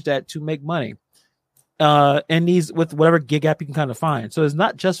leverage that to make money. And with whatever gig app you can kind of find. So it's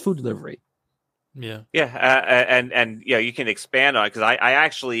not just food delivery. Yeah, and you can expand on it, because I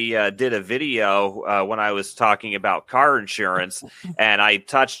actually did a video when I was talking about car insurance, and I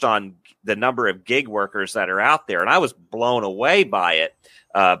touched on the number of gig workers that are out there, and I was blown away by it,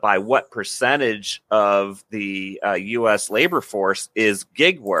 by what percentage of the U.S. labor force is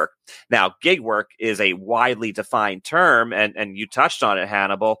gig work. Now, gig work is a widely defined term, and you touched on it,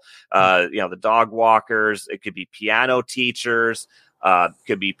 Hannibal. The dog walkers, it could be piano teachers.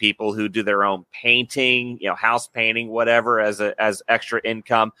 Could be people who do their own painting, house painting, whatever, as extra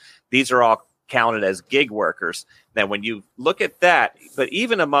income. These are all counted as gig workers. Now, when you look at that, but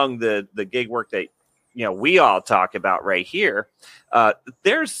even among the gig work that we all talk about right here,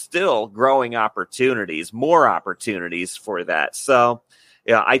 there's still growing opportunities, more opportunities for that. So,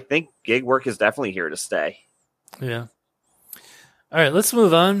 I think gig work is definitely here to stay. Yeah. All right, let's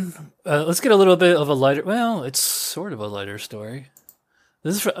move on. Let's get a little bit of a lighter. Well, it's sort of a lighter story.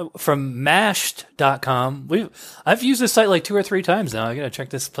 This is from mashed.com. I've used this site like 2 or 3 times now. I got to check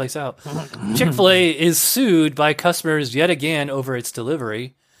this place out. Chick-fil-A is sued by customers yet again over its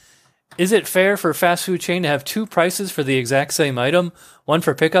delivery. Is it fair for a fast food chain to have 2 prices for the exact same item, one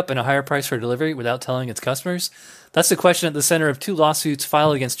for pickup and a higher price for delivery, without telling its customers? That's the question at the center of 2 lawsuits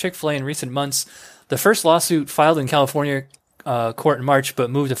filed against Chick-fil-A in recent months. The first lawsuit, filed in California court in March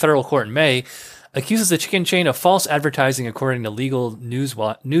but moved to federal court in May, accuses the chicken chain of false advertising, according to Legal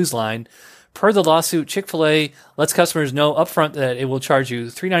Newsline. Per the lawsuit, Chick-fil-A lets customers know upfront that it will charge you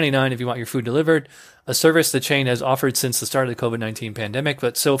 $3.99 if you want your food delivered, a service the chain has offered since the start of the COVID-19 pandemic,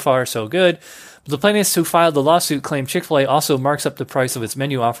 but so far so good. The plaintiffs who filed the lawsuit claim Chick-fil-A also marks up the price of its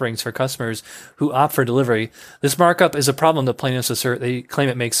menu offerings for customers who opt for delivery. This markup is a problem, the plaintiffs assert. They claim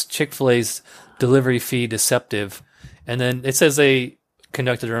it makes Chick-fil-A's delivery fee deceptive. And then it says they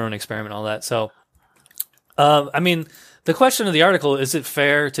conducted their own experiment, all that. So, the question of the article, is it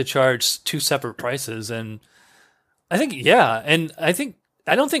fair to charge 2 separate prices? And I think, yeah. And I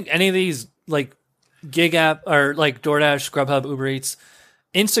don't think any of these, like, gig app or like DoorDash, Grubhub, Uber Eats,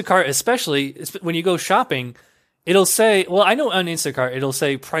 Instacart, especially when you go shopping, it'll say, well, I know on Instacart, it'll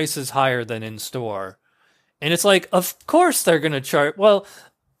say prices higher than in store. And it's like, of course they're going to charge. Well,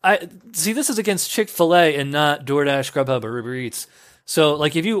 this is against Chick-fil-A and not DoorDash, Grubhub, or Uber Eats. So,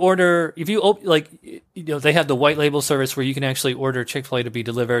 like, they have the white label service where you can actually order Chick-fil-A to be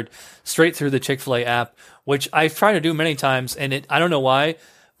delivered straight through the Chick-fil-A app, which I've tried to do many times, and I don't know why,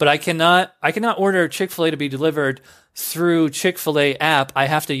 but I cannot order Chick-fil-A to be delivered through Chick-fil-A app. I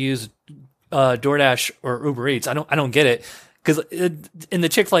have to use DoorDash or Uber Eats. I don't get it, because in the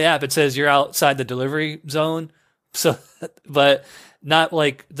Chick-fil-A app it says you're outside the delivery zone. So, but not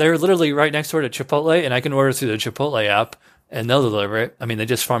like they're literally right next door to Chipotle, and I can order through the Chipotle app. And they'll deliver it. I mean, they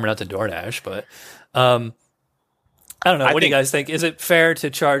just farm it out to DoorDash, but I don't know. What do you guys think? Is it fair to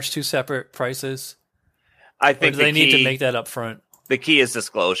charge 2 separate prices? I think they need to make that up front. The key is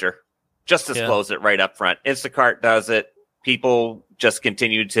disclosure. Just disclose it right up front. Instacart does it. People just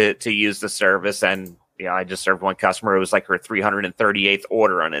continue to use the service. And I just served one customer. It was like her 338th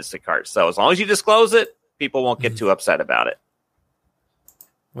order on Instacart. So as long as you disclose it, people won't get too upset about it.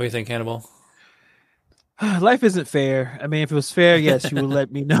 What do you think, Hannibal? Life isn't fair. I mean, if it was fair, yes, you would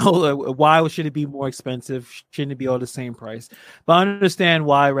let me know. Why should it be more expensive? Shouldn't it be all the same price? But I understand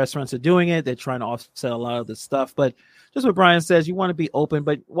why restaurants are doing it. They're trying to offset a lot of this stuff. But just what Brian says, you want to be open,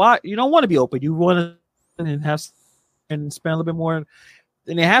 but why you don't want to be open? You want to have and spend a little bit more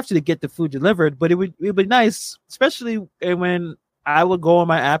than they have to get the food delivered. But it would be nice, especially when I would go on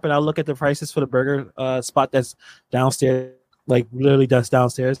my app and I look at the prices for the burger spot that's downstairs, like literally that's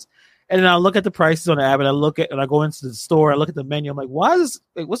downstairs. And then I look at the prices on the app, and I go into the store, I look at the menu. I'm like,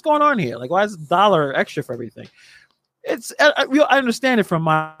 what's going on here? Like, why is $1 extra for everything? It's I understand it from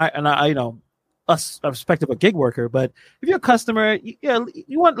a perspective of a gig worker, but if you're a customer,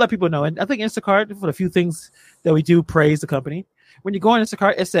 you want to let people know. And I think Instacart, for the few things that we do, praise the company. When you go on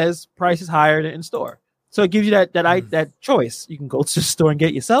Instacart, it says price is higher than in store, so it gives you that choice. You can go to the store and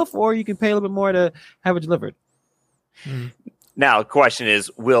get it yourself, or you can pay a little bit more to have it delivered. Now, the question is,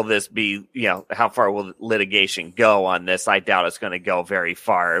 will this be, how far will litigation go on this? I doubt it's going to go very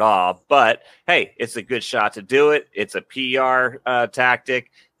far at all. But, hey, it's a good shot to do it. It's a PR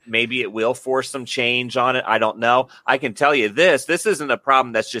tactic. Maybe it will force some change on it. I don't know. I can tell you this isn't a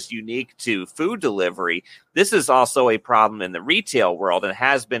problem that's just unique to food delivery. This is also a problem in the retail world and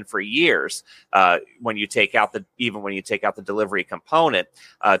has been for years. When you take out the delivery component,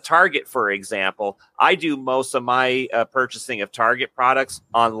 Target, for example, I do most of my purchasing of Target products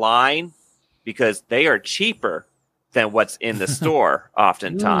online because they are cheaper than what's in the store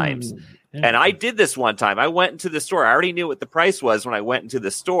oftentimes. And I did this one time. I went into the store. I already knew what the price was when I went into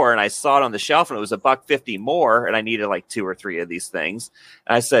the store, and I saw it on the shelf, and it was $1.50 more, and I needed like 2 or 3 of these things.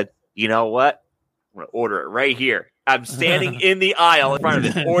 And I said, you know what? I'm going to order it right here. I'm standing in the aisle in front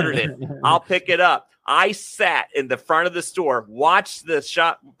of it, ordered it. I'll pick it up. I sat in the front of the store, watched the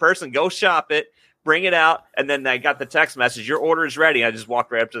shop person go shop it, bring it out, and then I got the text message, your order is ready. I just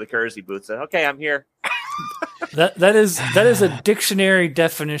walked right up to the courtesy booth and said, okay, I'm here. That is a dictionary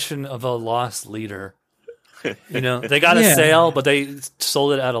definition of a loss leader. They got a sale, but they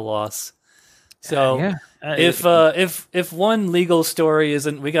sold it at a loss. So if one legal story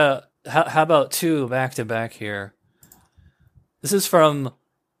isn't, we got how about 2 back to back here? This is from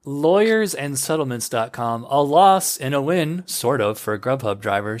lawyersandsettlements.com. A loss and a win, sort of, for Grubhub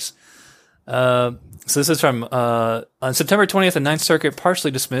drivers. So this is from on September 20th, the Ninth Circuit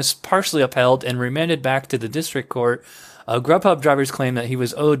partially dismissed, partially upheld, and remanded back to the district court. Grubhub drivers claim that he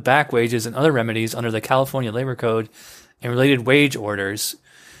was owed back wages and other remedies under the California Labor Code and related wage orders.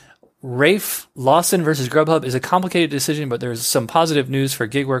 Rafe Lawson versus Grubhub is a complicated decision, but there's some positive news for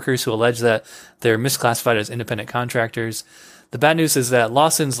gig workers who allege that they're misclassified as independent contractors. The bad news is that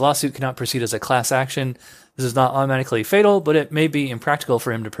Lawson's lawsuit cannot proceed as a class action. This is not automatically fatal, but it may be impractical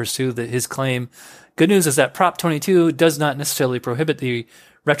for him to pursue his claim. Good news is that Prop 22 does not necessarily prohibit the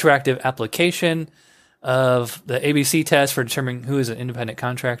retroactive application of the ABC test for determining who is an independent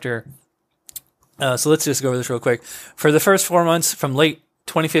contractor. So let's just go over this real quick. For the first 4 months, from late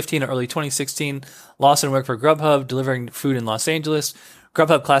 2015 to early 2016, Lawson worked for Grubhub, delivering food in Los Angeles.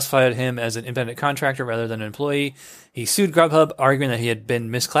 Grubhub classified him as an independent contractor rather than an employee. He sued Grubhub, arguing that he had been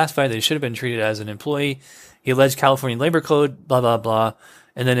misclassified, that he should have been treated as an employee. He alleged California Labor Code, blah, blah, blah.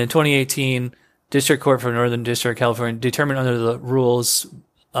 And then in 2018, District Court for Northern District, California, determined under the rules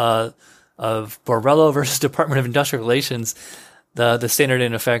of Borrello versus Department of Industrial Relations, the standard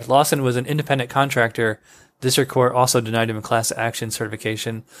in effect, Lawson was an independent contractor. District Court also denied him a class action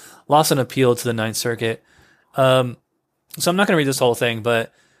certification. Lawson appealed to the Ninth Circuit. So I'm not going to read this whole thing,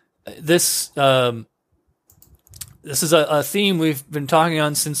 but this is a theme we've been talking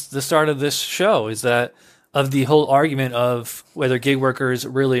on since the start of this show, is that of the whole argument of whether gig workers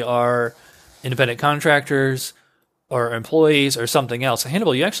really are independent contractors or employees or something else.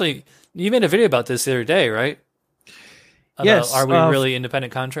 Hannibal, you made a video about this the other day, right? Yes. Are we really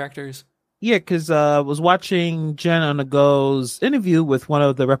independent contractors? Yeah, because I was watching Jen on the Go's interview with one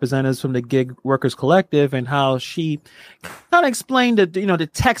of the representatives from the Gig Workers Collective, and how she kind of explained the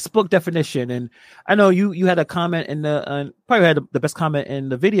textbook definition. And I know you had a comment in the probably had the best comment in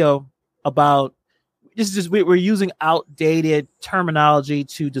the video about we're using outdated terminology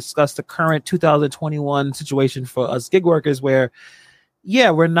to discuss the current 2021 situation for us gig workers, where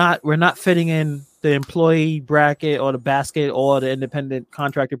we're not fitting in the employee bracket or the basket or the independent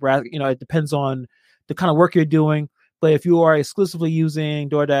contractor bracket. It depends on the kind of work you're doing. But if you are exclusively using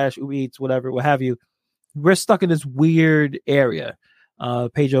DoorDash, Uber Eats, whatever, what have you, we're stuck in this weird area.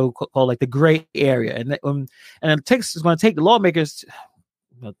 Pedro called like the gray area, and it's going to take the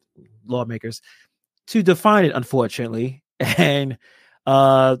lawmakers to define it, unfortunately, and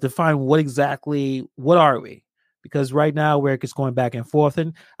define what are we. Because right now we're just going back and forth.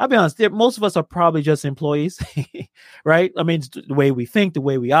 And I'll be honest, most of us are probably just employees, right? I mean, it's the way we think, the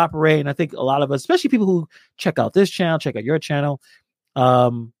way we operate. And I think a lot of us, especially people who check out this channel, check out your channel,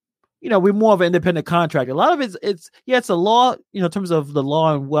 we're more of an independent contractor. A lot of it's a law, in terms of the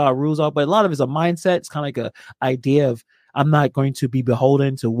law and what our rules are, but a lot of it's a mindset. It's kind of like a idea of I'm not going to be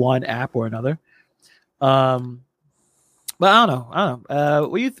beholden to one app or another. But I don't know.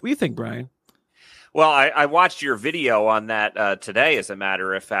 What do you think, Brian? Well, I watched your video on that today, as a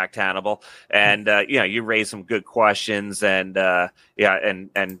matter of fact, Hannibal, and you raised some good questions, and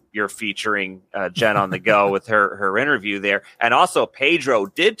and you're featuring Jen on the go with her interview there, and also Pedro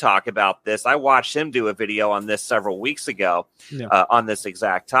did talk about this. I watched him do a video on this several weeks ago on this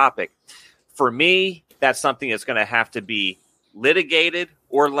exact topic. For me, that's something that's going to have to be litigated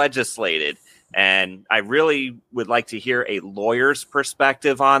or legislated. And I really would like to hear a lawyer's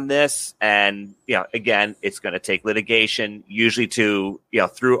perspective on this. And, again, it's going to take litigation, usually through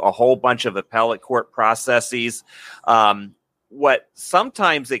a whole bunch of appellate court processes. What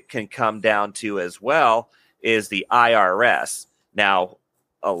sometimes it can come down to as well is the IRS. Now,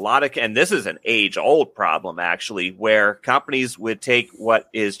 and this is an age-old problem, actually, where companies would take what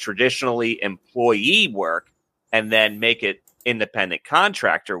is traditionally employee work and then make it independent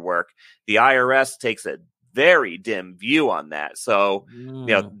contractor work. The IRS takes a very dim view on that. So,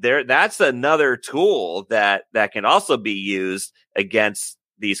 that's another tool that can also be used against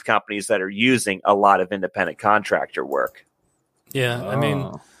these companies that are using a lot of independent contractor work. Yeah. I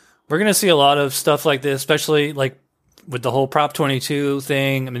mean, we're going to see a lot of stuff like this, especially like with the whole Prop 22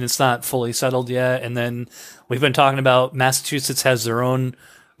 thing. I mean, it's not fully settled yet. And then we've been talking about Massachusetts has their own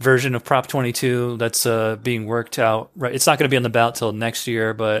version of Prop 22 that's being worked out. Right. It's not going to be on the ballot till next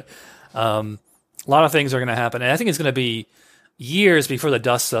year, but a lot of things are going to happen. And I think it's going to be years before the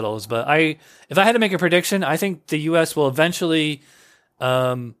dust settles. But if I had to make a prediction, I think the U.S. will eventually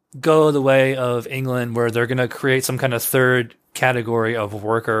go the way of England, where they're going to create some kind of third category of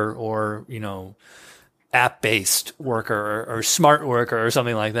worker, or, app-based worker or smart worker or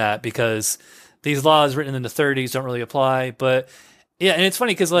something like that, because these laws written in the 30s don't really apply. But yeah, and it's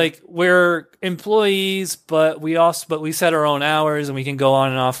funny because like we're employees, but we set our own hours and we can go on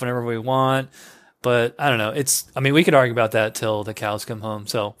and off whenever we want. But I don't know. We could argue about that till the cows come home.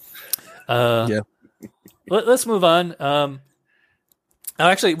 So, let's move on.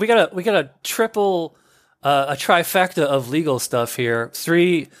 Actually, we got a triple, a trifecta of legal stuff here.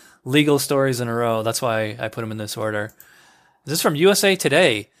 3 legal stories in a row. That's why I put them in this order. This is from USA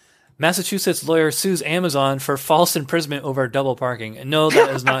Today. Massachusetts lawyer sues Amazon for false imprisonment over double parking. And no,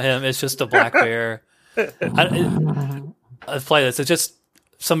 that is not him. It's just a black bear. I'll play this. It's just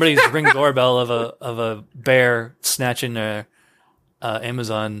somebody's ring doorbell of a bear snatching a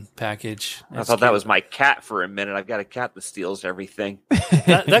Amazon package. I thought that was my cat for a minute. I've got a cat that steals everything.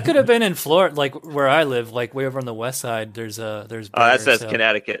 that could have been in Florida, like where I live, like way over on the west side. There's bears, that says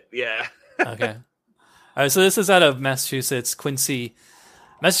Connecticut. Yeah. Okay. All right. So this is out of Massachusetts, Quincy.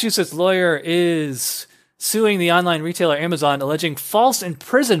 Massachusetts lawyer is suing the online retailer Amazon, alleging false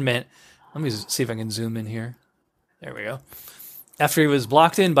imprisonment. Let me see if I can zoom in here. There we go. After he was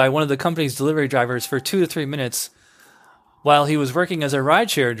blocked in by one of the company's delivery drivers for 2 to 3 minutes while he was working as a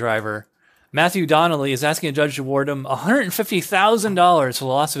rideshare driver, Matthew Donnelly is asking a judge to award him $150,000 for the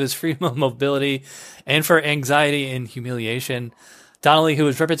loss of his freedom of mobility and for anxiety and humiliation. Donnelly, who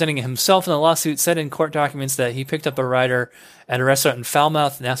was representing himself in the lawsuit, said in court documents that he picked up a rider at a restaurant in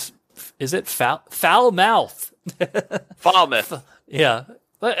Falmouth. Is it Falmouth? Falmouth. Yeah.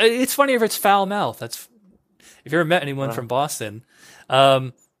 But it's funny if it's Falmouth. If you ever met anyone from Boston.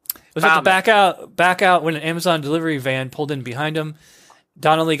 It was at the back out when an Amazon delivery van pulled in behind him.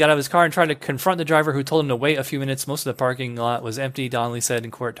 Donnelly got out of his car and tried to confront the driver, who told him to wait a few minutes. Most of the parking lot was empty, Donnelly said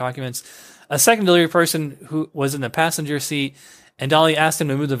in court documents. A second delivery person who was in the passenger seat, and Donnelly asked him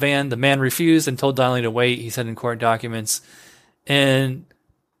to move the van. The man refused and told Donnelly to wait, he said in court documents. And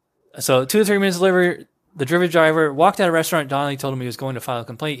so 2 to 3 minutes later, the delivery driver walked out of the restaurant. Donnelly told him he was going to file a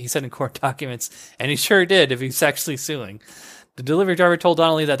complaint, he said in court documents, and he sure did if he's actually suing. The delivery driver told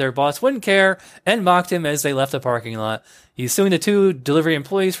Donnelly that their boss wouldn't care and mocked him as they left the parking lot. He's suing the 2 delivery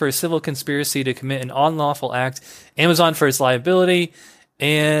employees for a civil conspiracy to commit an unlawful act, Amazon for its liability,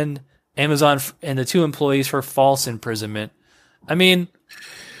 and Amazon and the 2 employees for false imprisonment. I mean,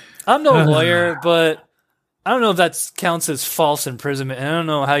 I'm no lawyer, but I don't know if that counts as false imprisonment. And I don't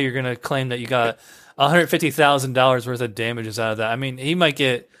know how you're going to claim that you got $150,000 worth of damages out of that. I mean, he might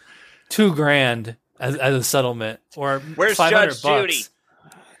get $2,000 as a settlement, or where's $500. Judge Judy?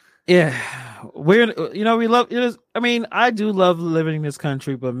 Yeah, we love it. I mean, I do love living in this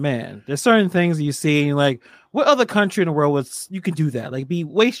country, but man, there's certain things you see, and you're like, what other country in the world you can do that? Like,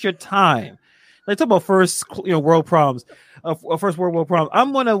 waste your time. Like, talk about first world problems, first world war problems.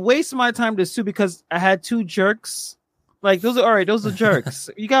 I'm gonna waste my time to sue because I had 2 jerks Like those are all right. Those are jerks.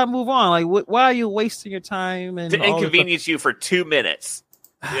 You gotta move on. Like, why are you wasting your time and to inconvenience you for 2 minutes?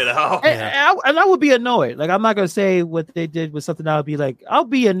 You know, and I would be annoyed. Like, I'm not gonna say what they did was something I would be like. I'll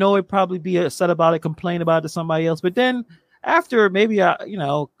be annoyed, probably be upset about it, complain about it to somebody else. But then after maybe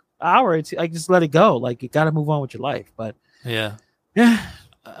hour or two, I just let it go. Like, you gotta move on with your life. But yeah.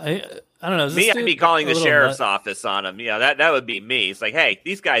 I don't know. Me, I'd be calling the sheriff's office on him. Yeah, that would be me. It's like, hey,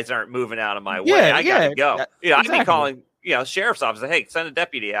 these guys aren't moving out of my way. I gotta go. Yeah, exactly. I'd be calling, sheriff's office. Hey, send a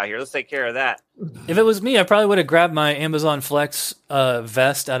deputy out here. Let's take care of that. If it was me, I probably would have grabbed my Amazon Flex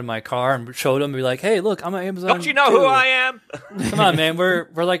vest out of my car and showed them. Be like, hey, look, I'm an Amazon. Don't you know who I am? Come on, man. We're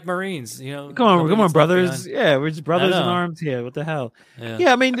like Marines. Come on, brothers. Yeah, we're just brothers in arms here. What the hell?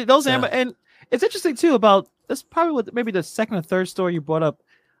 Yeah, I mean those and it's interesting too about that's probably what maybe the second or third story you brought up.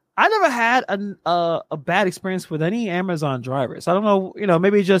 I never had a bad experience with any Amazon drivers. I don't know,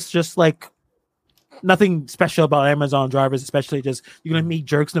 maybe just like nothing special about Amazon drivers, especially just you're gonna meet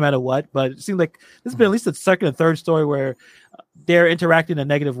jerks no matter what. But it seems like this has been at least the second or third story where they're interacting in a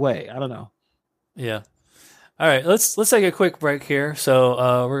negative way. I don't know. Yeah. All right, let's take a quick break here.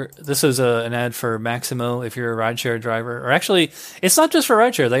 So this is an ad for Maximo if you're a rideshare driver, or actually, it's not just for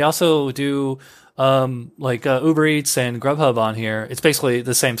rideshare. They also do Uber Eats and Grubhub on here. It's basically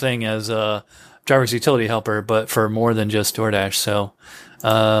the same thing as driver's utility helper, but for more than just DoorDash. So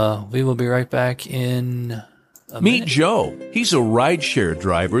we will be right back in a Meet minute. Joe. He's a rideshare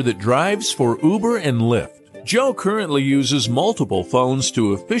driver that drives for Uber and Lyft. Joe currently uses multiple phones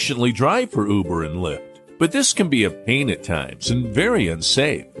to efficiently drive for Uber and Lyft. But this can be a pain at times and very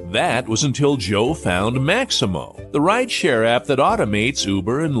unsafe. That was until Joe found Maximo, the rideshare app that automates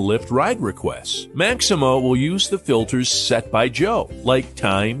Uber and Lyft ride requests. Maximo will use the filters set by Joe, like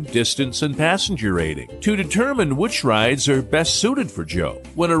time, distance, and passenger rating, to determine which rides are best suited for Joe.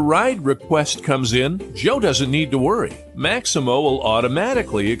 When a ride request comes in, Joe doesn't need to worry. Maximo will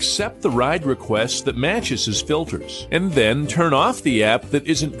automatically accept the ride request that matches his filters, and then turn off the app that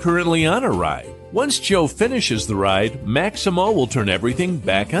isn't currently on a ride. Once Joe finishes the ride, Maximo will turn everything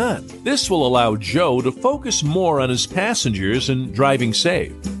back on. This will allow Joe to focus more on his passengers and driving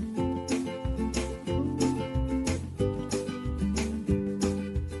safe.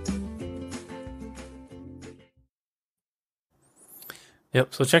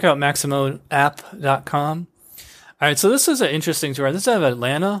 Yep, so check out MaximoApp.com. All right, so this is an interesting story. This is out of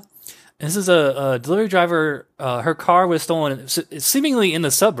Atlanta. This is a delivery driver. Her car was stolen seemingly in the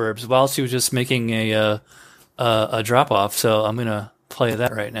suburbs while she was just making a drop-off. So I'm going to play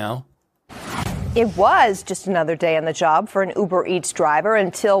that right now. It was just another day on the job for an Uber Eats driver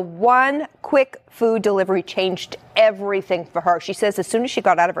until one quick food delivery changed everything for her. She says as soon as she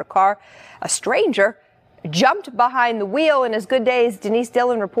got out of her car, a stranger jumped behind the wheel. And as Good Day's Denise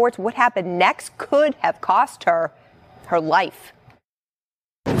Dillon reports, what happened next could have cost her her life.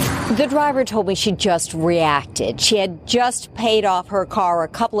 The driver told me she just reacted. She had just paid off her car a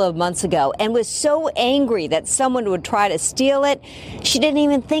couple of months ago and was so angry that someone would try to steal it, she didn't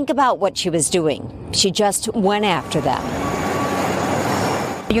even think about what she was doing. She just went after them.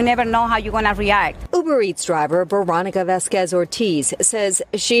 You never know how you're going to react. Uber Eats driver Veronica Vasquez Ortiz says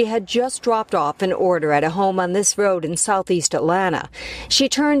she had just dropped off an order at a home on this road in southeast Atlanta. She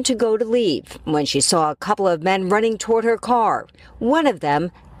turned to go to leave when she saw a couple of men running toward her car. One of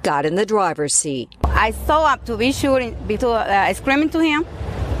them got in the driver's seat. I saw up to be shooting, screaming to him,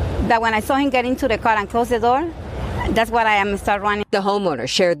 that when I saw him get into the car and close the door, that's what I am start running. The homeowner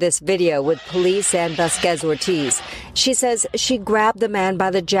shared this video with police and Vasquez Ortiz. She says she grabbed the man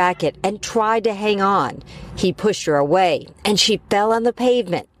by the jacket and tried to hang on. He pushed her away and she fell on the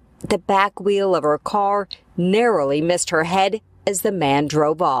pavement. The back wheel of her car narrowly missed her head as the man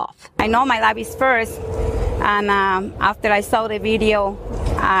drove off. I know my life is first, and after I saw the video,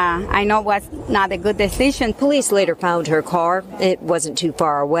 I know it was not a good decision. Police later found her car. It wasn't too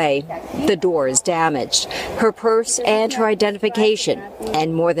far away. The door is damaged. Her purse and her identification,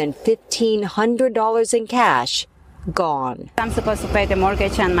 and more than $1,500 in cash, gone. I'm supposed to pay the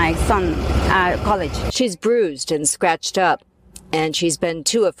mortgage and my son college. She's bruised and scratched up, and she's been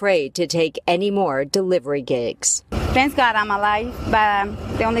too afraid to take any more delivery gigs. Thanks God I'm alive,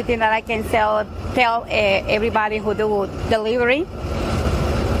 but the only thing that I can tell everybody who do delivery,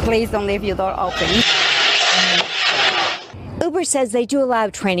 please don't leave your door open. Uber says they do allow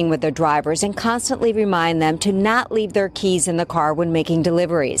training with their drivers and constantly remind them to not leave their keys in the car when making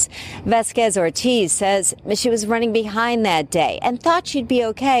deliveries. Vasquez Ortiz says she was running behind that day and thought she'd be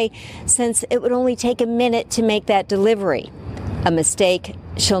okay since it would only take a minute to make that delivery. A mistake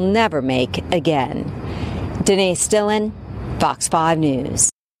she'll never make again. Denise Dillon, Fox 5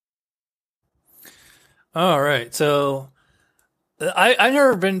 News. All right. So I've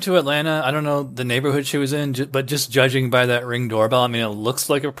never been to Atlanta. I don't know the neighborhood she was in, but just judging by that Ring doorbell, I mean, it looks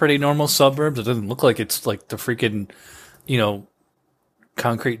like a pretty normal suburbs. It doesn't look like it's like the freaking,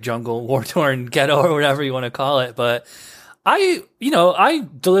 concrete jungle, war-torn ghetto or whatever you want to call it. But I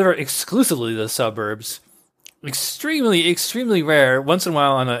deliver exclusively to the suburbs. Extremely, extremely rare. Once in a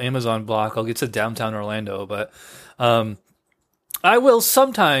while on an Amazon block, I'll get to downtown Orlando, but I will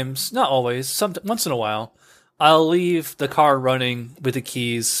sometimes, not always, once in a while, I'll leave the car running with the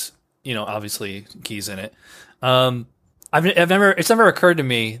keys, obviously keys in it. It's never occurred to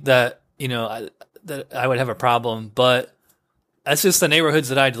me that, that I would have a problem, but that's just the neighborhoods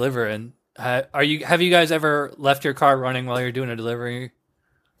that I deliver in. Have you guys ever left your car running while you're doing a delivery?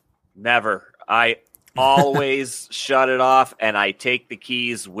 Never. I always shut it off, and I take the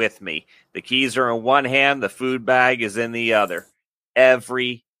keys with me. The keys are in one hand, the food bag is in the other.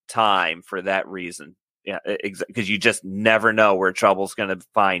 Every time for that reason. Yeah, because you just never know where trouble's going to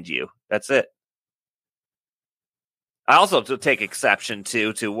find you. That's it. I also take exception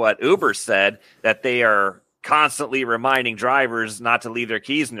to what Uber said, that they are constantly reminding drivers not to leave their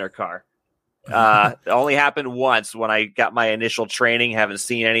keys in their car. It only happened once when I got my initial training. Haven't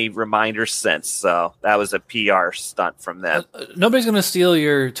seen any reminders since. So that was a PR stunt from them. Nobody's going to steal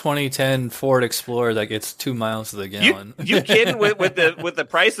your 2010 Ford Explorer that gets 2 miles to the gallon. You kidding with the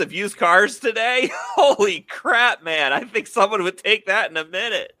price of used cars today? Holy crap, man. I think someone would take that in a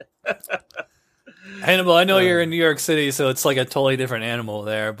minute. Hannibal, I know you're in New York City, so it's like a totally different animal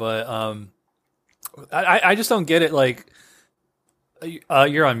there. But I just don't get it. Like,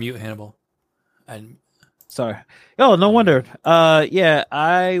 you're on mute, Hannibal. Sorry. Oh, no wonder. Yeah,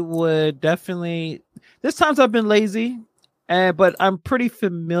 I would definitely. There's times I've been lazy, but I'm pretty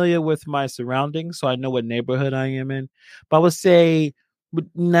familiar with my surroundings, so I know what neighborhood I am in. But I would say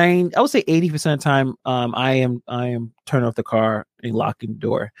 80% of the time, I am turning off the car and locking the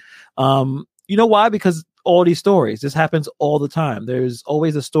door. You know why? Because all these stories. This happens all the time. There's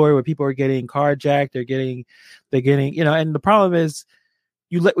always a story where people are getting carjacked. They're getting, and the problem is,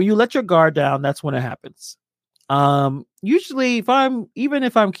 when you let your guard down, that's when it happens. Usually if I'm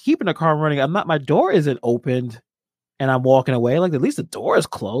keeping the car running, my door isn't opened and I'm walking away. Like, at least the door is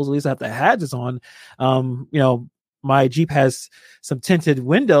closed. At least I have the hatches on. My Jeep has some tinted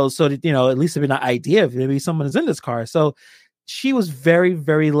windows, so that, at least have an idea if maybe someone is in this car. So she was very,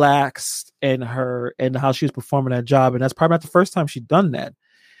 very lax in how she was performing that job. And that's probably not the first time she'd done that.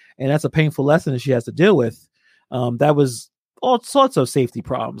 And that's a painful lesson that she has to deal with. That was all sorts of safety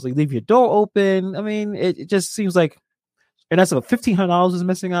problems, like leave your door open. I mean, it just seems like, and that's about $1,500 is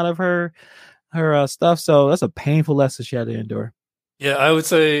missing out of her stuff. So that's a painful lesson she had to endure. Yeah, I would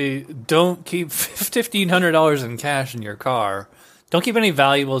say don't keep $1,500 in cash in your car. Don't keep any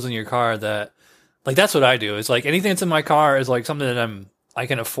valuables in your car that's what I do. It's like anything that's in my car is like something that I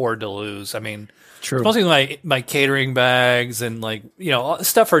can afford to lose. I mean, true. Mostly my catering bags and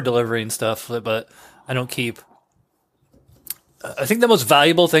stuff for delivery and stuff, but I don't keep. I think the most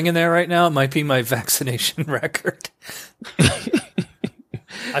valuable thing in there right now might be my vaccination record.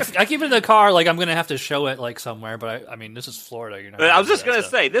 I keep it in the car, like I'm going to have to show it like somewhere, but I mean, this is Florida. You're not. I was just going to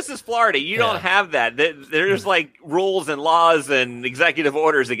say, this is Florida. You don't have that. There's like rules and laws and executive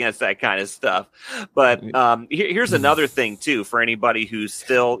orders against that kind of stuff. But here's another thing too, for anybody who's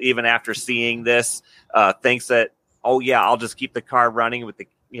still, even after seeing this, thinks that, oh yeah, I'll just keep the car running with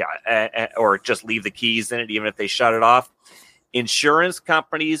or just leave the keys in it, even if they shut it off. Insurance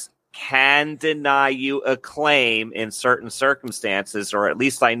companies can deny you a claim in certain circumstances, or at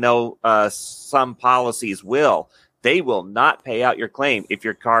least I know some policies will. They will not pay out your claim if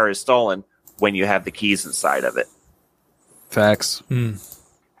your car is stolen when you have the keys inside of it. Facts.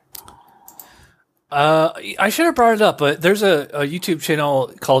 I should have brought it up, but there's a YouTube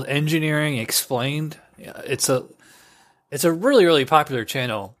channel called Engineering Explained. It's a really, really popular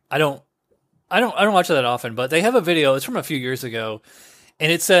channel. I don't watch it that often, but they have a video. It's from a few years ago, and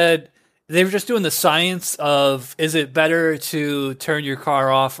it said they were just doing the science of, is it better to turn your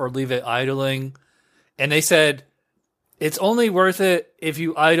car off or leave it idling? And they said it's only worth it if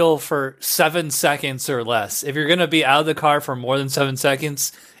you idle for 7 seconds or less. If you're going to be out of the car for more than 7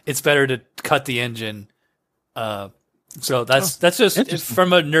 seconds, it's better to cut the engine. So that's just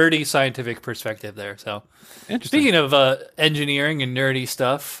from a nerdy scientific perspective there. So speaking of engineering and nerdy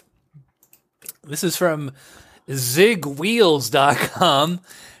stuff, this is from zigwheels.com.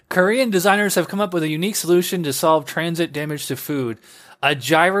 Korean designers have come up with a unique solution to solve transit damage to food. A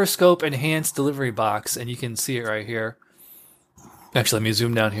gyroscope enhanced delivery box. And you can see it right here. Actually, let me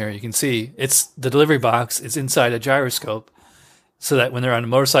zoom down here. You can see it's the delivery box is inside a gyroscope, so that when they're on a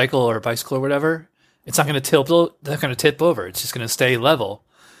motorcycle or a bicycle or whatever, It's not going to tip over. It's just going to stay level.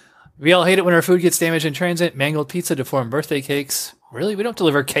 We all hate it when our food gets damaged in transit. Mangled pizza, deformed birthday cakes. Really? We don't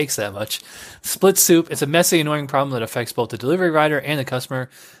deliver cakes that much. Split soup. It's a messy, annoying problem that affects both the delivery rider and the customer.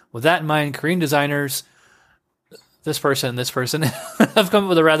 With that in mind, Korean designers, this person, have come up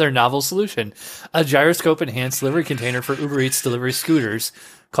with a rather novel solution. A gyroscope-enhanced delivery container for Uber Eats delivery scooters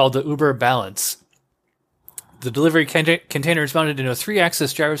called the Uber Balance. The delivery container is mounted in a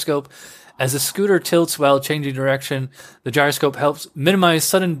 3-axis gyroscope. As the scooter tilts while changing direction, the gyroscope helps minimize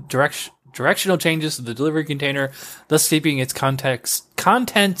sudden directional changes to the delivery container, thus keeping its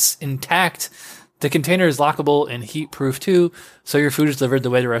contents intact. The container is lockable and heat-proof too, so your food is delivered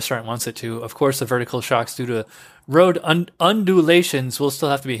the way the restaurant wants it to. Of course, the vertical shocks due to road undulations will still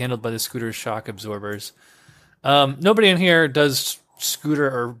have to be handled by the scooter's shock absorbers. Nobody in here does scooter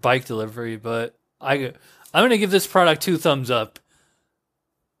or bike delivery, but I'm going to give this product 2 thumbs up.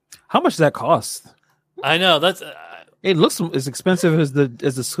 How much does that cost? I know that's. It looks as expensive as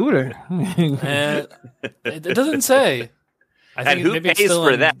the scooter. It doesn't say. I think and who maybe pays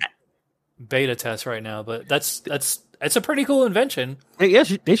for that? Beta test right now, but it's a pretty cool invention. Yeah,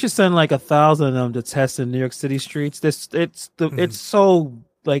 they should send like 1,000 of them to test in New York City streets. It's so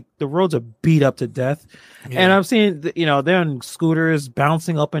like the roads are beat up to death, and I'm seeing they're on scooters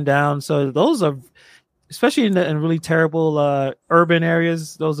bouncing up and down. So those are. Especially in really terrible urban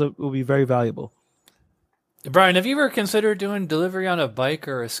areas, those will be very valuable. Brian, have you ever considered doing delivery on a bike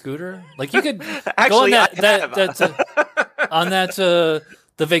or a scooter? Like you could Actually, go on the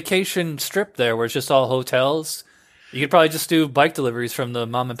vacation strip there, where it's just all hotels. You could probably just do bike deliveries from the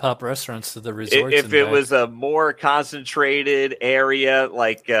mom and pop restaurants to the resorts. If it was a more concentrated area,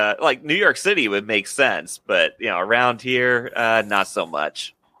 like New York City, would make sense. But around here, not so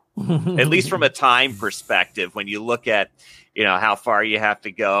much. At least from a time perspective, when you look at how far you have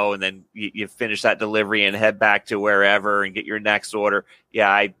to go and then you finish that delivery and head back to wherever and get your next order.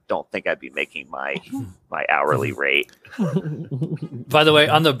 I don't think I'd be making my hourly rate. By the way,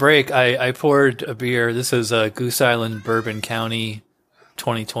 on the break, I poured a beer. This is Goose Island Bourbon County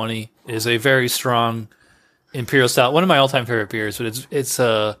 2020. It is a very strong imperial stout, one of my all-time favorite beers, but it's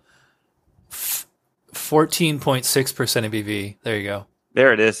 14.6% ABV. There you go.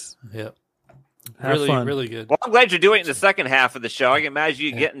 There it is. Yep. Have fun. Really good. Well, I'm glad you're doing it in the second half of the show. I can imagine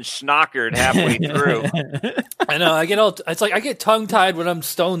you getting schnockered halfway through. I know. It's like I get tongue tied when I'm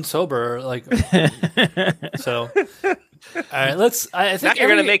stone sober. Like, so. All right, I think now you're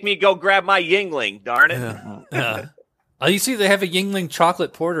going to make me go grab my Yingling. Darn it. Yeah. You see, they have a Yingling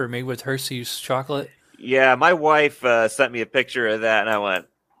chocolate porter made with Hershey's chocolate. Yeah, my wife sent me a picture of that, and I went,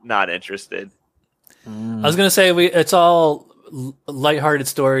 not interested. I was going to say it's all lighthearted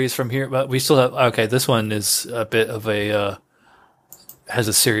stories from here, but we still have this one is a bit of a has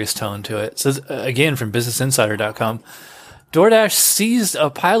a serious tone to it. It says again from businessinsider.com, DoorDash seized a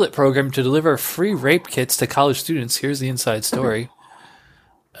pilot program to deliver free rape kits to college students. Here's the inside story.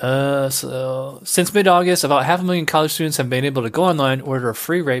 So since mid-August, about 500,000 college students have been able to go online, order a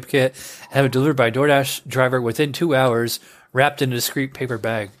free rape kit, and have it delivered by a DoorDash driver within 2 hours, wrapped in a discreet paper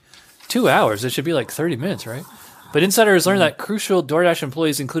bag. 2 hours? It should be like 30 minutes, right? But insiders learned that crucial DoorDash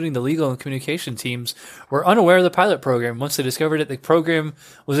employees, including the legal and communication teams, were unaware of the pilot program. Once they discovered it, the program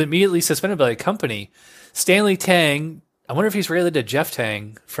was immediately suspended by the company. Stanley Tang, I wonder if he's related to Jeff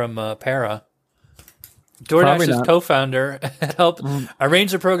Tang from Para. DoorDash's co-founder helped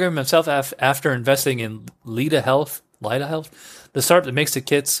arrange the program himself after investing in Lida Health. The startup that makes the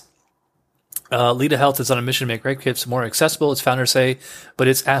kits. Lida Health is on a mission to make rape kits more accessible, its founders say, but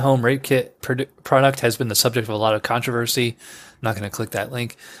its at-home rape kit product has been the subject of a lot of controversy. I'm not going to click that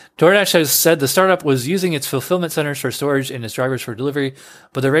link. DoorDash has said the startup was using its fulfillment centers for storage and its drivers for delivery,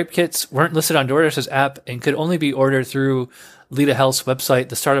 but the rape kits weren't listed on DoorDash's app and could only be ordered through Lida Health's website.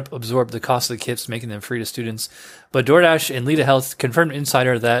 The startup absorbed the cost of the kits, making them free to students. But DoorDash and Lida Health confirmed to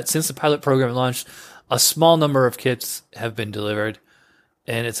Insider that since the pilot program launched, a small number of kits have been delivered.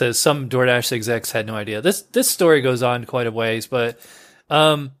 And it says some DoorDash execs had no idea. This story goes on quite a ways, but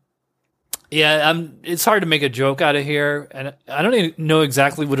it's hard to make a joke out of here. And I don't even know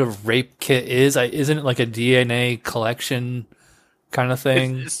exactly what a rape kit is. Isn't it like a DNA collection kind of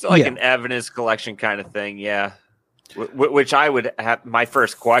thing? It's like an evidence collection kind of thing, yeah. Which I would have. My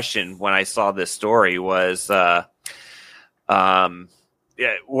first question when I saw this story was,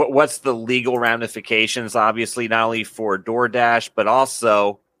 what's the legal ramifications, obviously, not only for DoorDash, but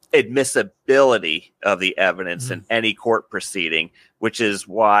also admissibility of the evidence in any court proceeding, which is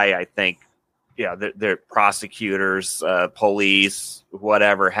why I think, their prosecutors, police,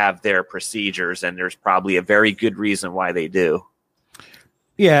 whatever, have their procedures, and there's probably a very good reason why they do.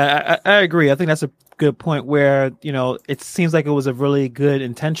 Yeah, I agree. I think that's a good point where, it seems like it was a really good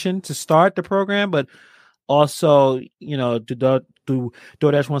intention to start the program, but also, do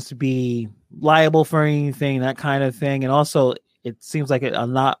DoorDash wants to be liable for anything, that kind of thing. And also, it seems like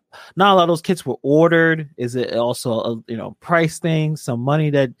not a lot of those kits were ordered. Is it also a price thing, some money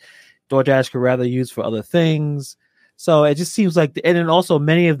that DoorDash could rather use for other things? So it just seems like, and then also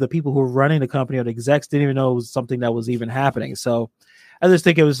many of the people who were running the company or the execs didn't even know it was something that was even happening. So I just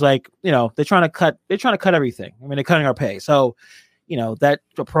think it was like, they're trying to cut everything. I mean, they're cutting our pay. So, that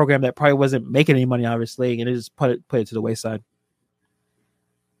a program that probably wasn't making any money, obviously, and it just put it to the wayside.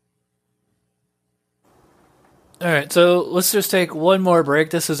 All right, so let's just take one more break.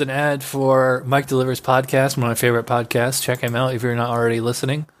 This is an ad for Mike Delivers podcast, one of my favorite podcasts. Check him out if you're not already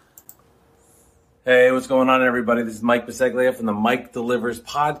listening. Hey, what's going on, everybody? This is Mike Biseglia from the Mike Delivers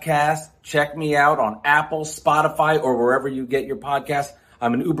podcast. Check me out on Apple, Spotify, or wherever you get your podcasts.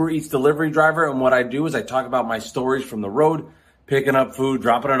 I'm an Uber Eats delivery driver, and what I do is I talk about my stories from the road, picking up food,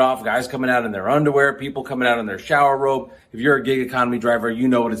 dropping it off, guys coming out in their underwear, people coming out in their shower robe. If you're a gig economy driver, you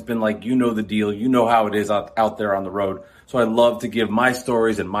know what it's been like. You know the deal. You know how it is out there on the road. So I love to give my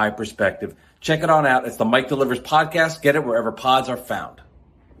stories and my perspective. Check it on out. It's the Mike Delivers podcast. Get it wherever pods are found.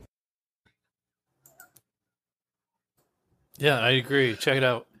 Yeah, I agree. Check it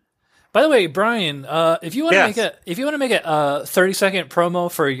out. By the way, Brian, if you want to make a 30-second promo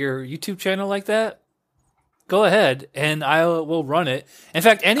for your YouTube channel like that, go ahead and I will run it. In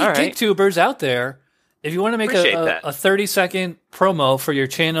fact, any GigTubers out there, if you want to make a 30-second promo for your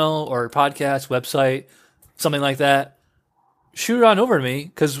channel or podcast, website, something like that, shoot it on over to me,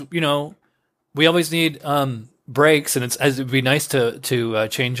 because we always need breaks, and it'd be nice to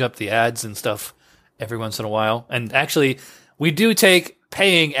change up the ads and stuff every once in a while. And actually, we do take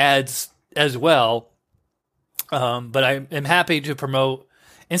paying ads as well, but I am happy to promote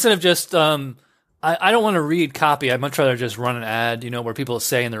instead of just. I don't want to read copy. I'd much rather just run an ad, where people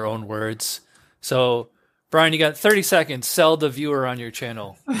say in their own words. So, Brian, you got 30 seconds. Sell the viewer on your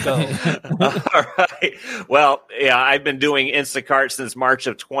channel. Go. All right. Well, yeah, I've been doing Instacart since March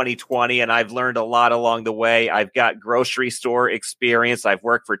of 2020, and I've learned a lot along the way. I've got grocery store experience. I've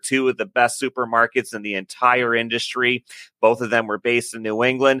worked for two of the best supermarkets in the entire industry. Both of them were based in New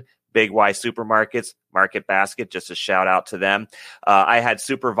England. Big Y Supermarkets, Market Basket, just a shout out to them. I had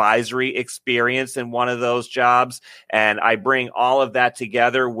supervisory experience in one of those jobs, and I bring all of that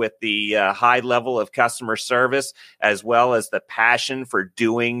together with the high level of customer service, as well as the passion for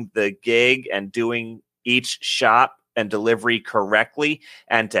doing the gig and doing each shop and delivery correctly,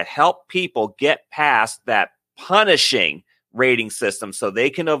 and to help people get past that punishing rating system so they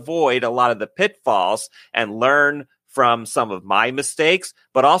can avoid a lot of the pitfalls and learn from some of my mistakes,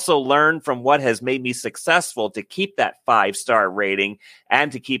 but also learn from what has made me successful to keep that 5-star rating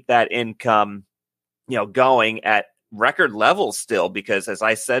and to keep that income, going at record levels still, because as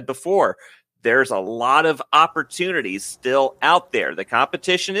I said before, there's a lot of opportunities still out there. The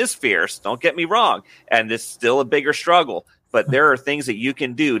competition is fierce, don't get me wrong, and it's still a bigger struggle, but there are things that you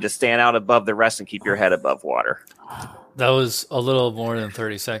can do to stand out above the rest and keep your head above water. That was a little more than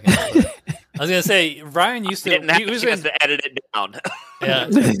 30 seconds. I was going to say, Brian used to... He was going to edit it down. Yeah.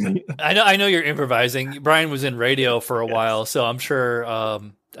 I know you're improvising. Brian was in radio for a while, so I'm sure...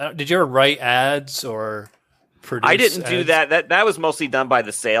 did you ever write ads or produce I didn't ads? do that. That was mostly done by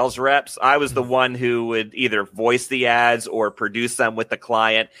the sales reps. I was the one who would either voice the ads or produce them with the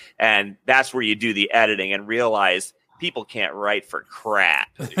client, and that's where you do the editing and realize people can't write for crap.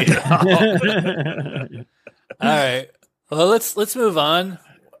 All right. Well, let's move on.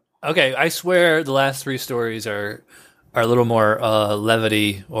 Okay, I swear the last three stories are a little more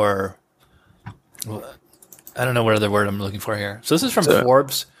levity, or I don't know what other word I'm looking for here. So this is from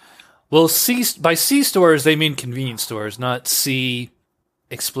Forbes. Well, by C stores they mean convenience stores, not C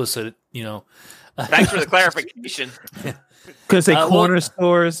explicit. Thanks for the clarification. Could say corner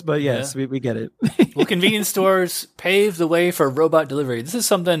stores, but yes, we get it. Well, convenience stores pave the way for robot delivery. This is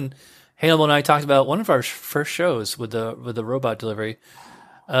something Hannibal and I talked about one of our first shows with the robot delivery.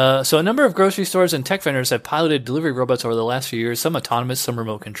 So a number of grocery stores and tech vendors have piloted delivery robots over the last few years, some autonomous, some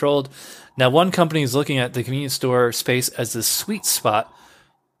remote controlled. Now, one company is looking at the convenience store space as the sweet spot.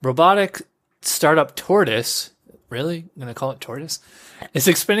 Robotic startup Tortoise, really? I'm going to call it Tortoise? Is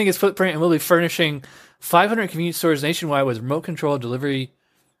expanding its footprint and will be furnishing 500 convenience stores nationwide with remote controlled delivery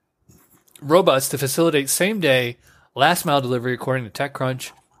robots to facilitate same-day, last-mile delivery, according to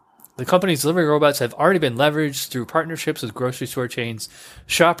TechCrunch. The company's delivery robots have already been leveraged through partnerships with grocery store chains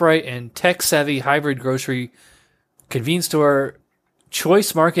ShopRite and tech-savvy hybrid grocery convenience store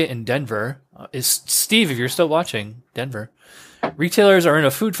Choice Market in Denver. Is Steve, if you're still watching, Denver. Retailers are in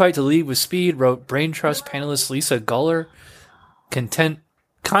a food fight to lead with speed, wrote Brain Trust panelist Lisa Guller. Content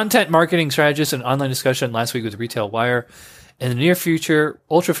marketing strategist and online discussion last week with Retail Wire. In the near future,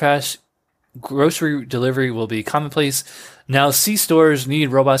 ultra-fast grocery delivery will be commonplace. Now, C-stores need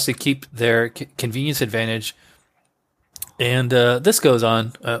robots to keep their convenience advantage. And this goes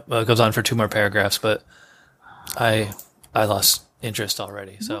on for 2 more paragraphs, but I lost interest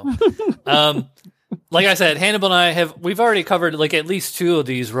already. So, like I said, Hannibal and we've already covered like at least 2 of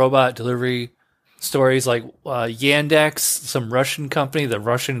these robot delivery stories, like Yandex, some Russian company, the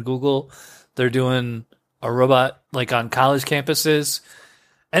Russian Google. They're doing a robot like on college campuses,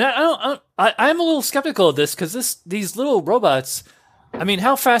 and I'm a little skeptical of this because these little robots. I mean,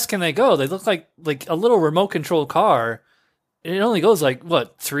 how fast can they go? They look like a little remote control car. It only goes like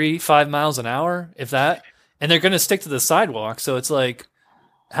 3-5 miles an hour, if that. And they're going to stick to the sidewalk, so it's like,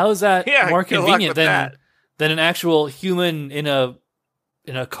 how is that more convenient than an actual human in a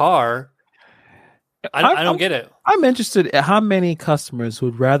car? I don't get it. I'm interested in how many customers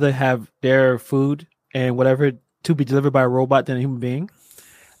would rather have their food and whatever to be delivered by a robot than a human being.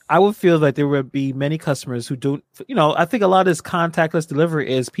 I would feel like there would be many customers who don't, I think a lot of this contactless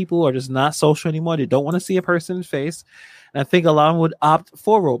delivery is people are just not social anymore. They don't want to see a person's face. And I think a lot of them would opt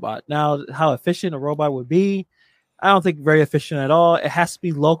for a robot. Now, how efficient a robot would be, I don't think very efficient at all. It has to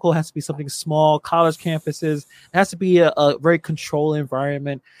be local. It has to be something small, college campuses. It has to be a very controlled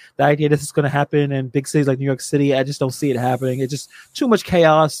environment. The idea this is going to happen in big cities like New York City, I just don't see it happening. It's just too much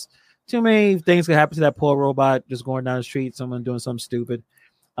chaos. Too many things could happen to that poor robot just going down the street, someone doing something stupid.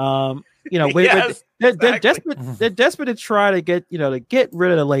 Yes, they're exactly. desperate. They're desperate to try to get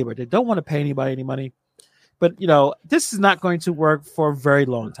rid of the labor. They don't want to pay anybody any money. But this is not going to work for a very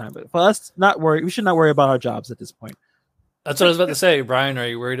long time. But for us, we should not worry about our jobs at this point. That's what I was about to say. Brian, are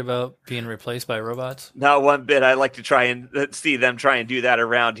you worried about being replaced by robots? Not one bit. I like to try and see them try and do that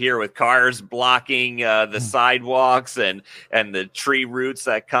around here with cars blocking the sidewalks and the tree roots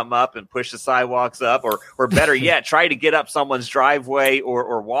that come up and push the sidewalks up, or better yet, try to get up someone's driveway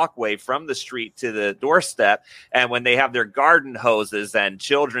or walkway from the street to the doorstep. And when they have their garden hoses and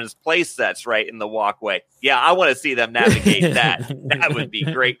children's play sets right in the walkway, yeah, I want to see them navigate that. That would be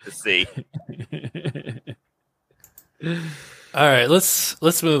great to see. All right,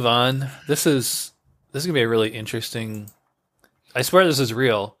 let's move on. This is gonna be a really interesting. I swear this is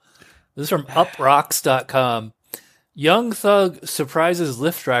real. This is from uprocks.com. Young Thug surprises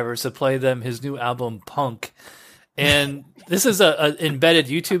Lyft drivers to play them his new album Punk, and this is a embedded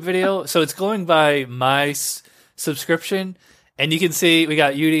YouTube video, so it's going by my subscription, and you can see we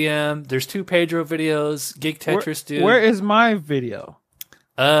got UDM. There's 2 Pedro videos. Gig Tetris dude. Where is my video?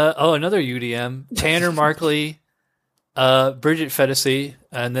 Another UDM. Tanner Markley. Bridget Fedesi,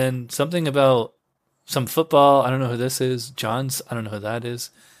 and then something about some football. I don't know who this is. Johns. I don't know who that is.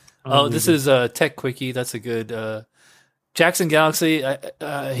 This is Tech Quickie. That's a good Jackson Galaxy.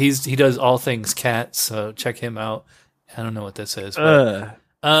 He does all things cat, so check him out. I don't know what this is. But,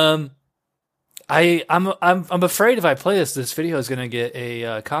 I'm afraid if I play this video is going to get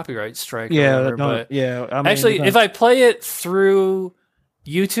a copyright strike. If I play it through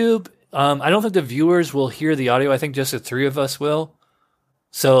YouTube. I don't think the viewers will hear the audio. I think just the 3 of us will.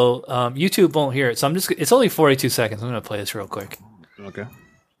 So YouTube won't hear it. So it's only 42 seconds. I'm going to play this real quick. Okay.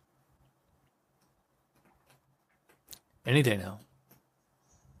 Any day now.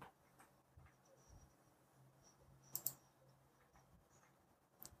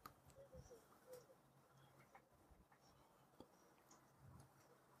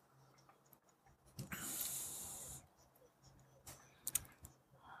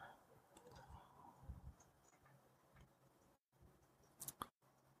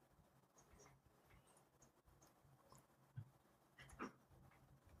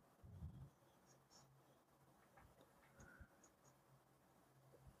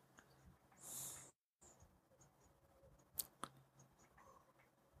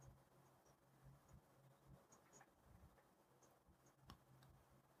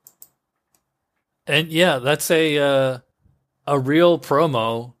 And yeah, that's a real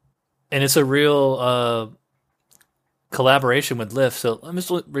promo, and it's a real collaboration with Lyft. So let me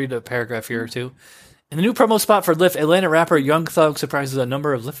just read a paragraph here or two. In the new promo spot for Lyft, Atlanta rapper Young Thug surprises a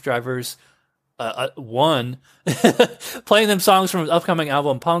number of Lyft drivers. Playing them songs from his upcoming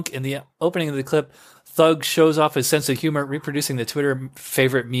album Punk. In the opening of the clip, Thug shows off his sense of humor, reproducing the Twitter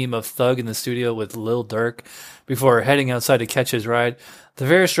favorite meme of Thug in the studio with Lil Durk before heading outside to catch his ride. The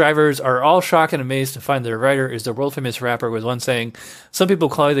various drivers are all shocked and amazed to find their rider is the world-famous rapper, with one saying, "Some people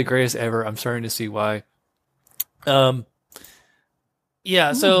call you the greatest ever. I'm starting to see why."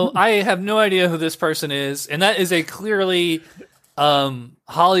 Yeah, so I have no idea who this person is, and that is a clearly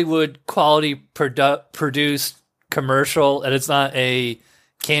Hollywood quality produced commercial, and it's not a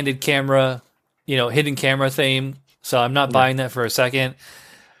candid camera, hidden camera theme. So I'm not buying that for a second.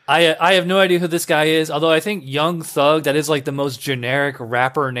 I have no idea who this guy is, although I think Young Thug, that is like the most generic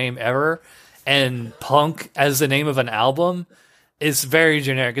rapper name ever, and Punk as the name of an album is very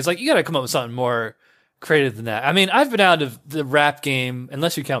generic. It's like, you got to come up with something more creative than that. I mean, I've been out of the rap game,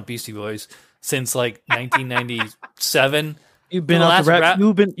 unless you count Beastie Boys, since like 1997. You've been out the rap.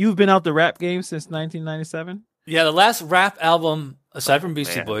 You've been out the rap game since 1997. Yeah, the last rap album aside from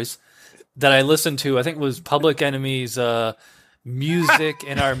Beastie Boys that I listened to, I think, was Public Enemy's Music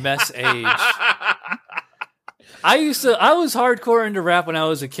in Our Mess Age. I was hardcore into rap when I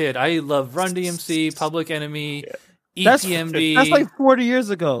was a kid. I loved Run DMC, Public Enemy, EPMD. That's like 40 years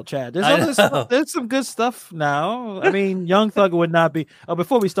ago, Chad. There's some good stuff now. I mean, Young Thug would not be. Oh,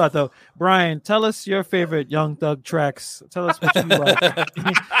 before we start though, Brian, tell us your favorite Young Thug tracks. Tell us what you like.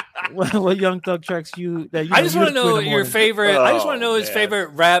 what Young Thug tracks I just want to know your favorite. I just want to know his favorite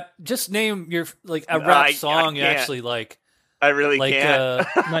rap. Just name your rap song you actually like. I really can't.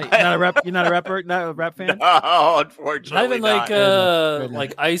 Not a rap. You're not a rapper. Not a rap fan. No, unfortunately, not even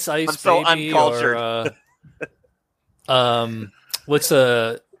like Ice I'm Baby so uncultured. Or what's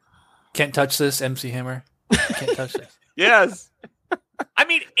Can't Touch This, MC Hammer. Can't touch this. Yes. I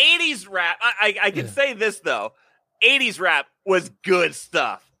mean, 80s rap. I can say this though. 80s rap was good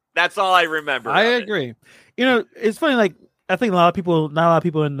stuff. That's all I remember. I agree. It's funny. Like, I think not a lot of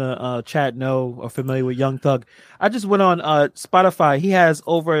people in the chat know or familiar with Young Thug. I just went on Spotify. He has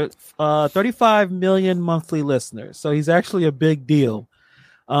over 35 million monthly listeners, so he's actually a big deal.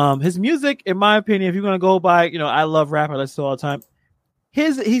 His music, in my opinion, if you're gonna go by, I love rap. I listen to it all the time.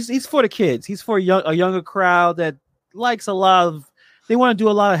 He's for the kids. He's for a younger crowd that likes a lot of. They want to do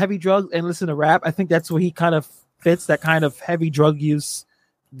a lot of heavy drugs and listen to rap. I think that's where he kind of fits, that kind of heavy drug use.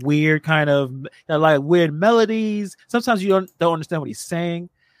 Weird kind of like weird melodies. Sometimes you don't understand what he's saying.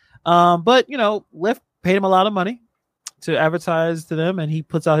 But Lyft paid him a lot of money to advertise to them, and he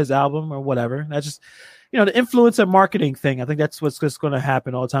puts out his album or whatever. That's just the influencer marketing thing. I think that's what's just going to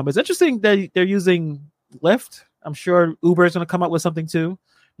happen all the time. But it's interesting that they're using Lyft. I'm sure Uber is going to come up with something too.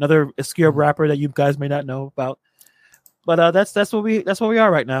 Another obscure rapper that you guys may not know about. But that's what we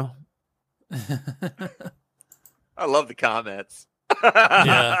are right now. I love the comments.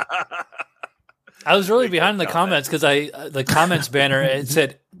 Yeah, I was really behind in the comments because the comments banner, it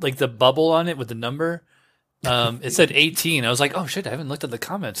said like the bubble on it with the number. It said 18. I was like, oh shit, I haven't looked at the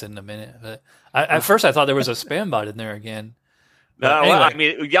comments in a minute. But at first I thought there was a spam bot in there again. No, anyway. I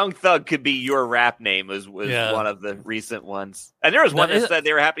mean, Young Thug could be your rap name was one of the recent ones. And there was one that said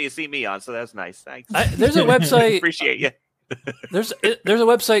they were happy to see me on, so that's nice. Thanks. There's a website. Appreciate you. There's a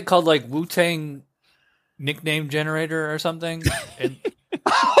website called like Wu-Tang Nickname Generator or something. And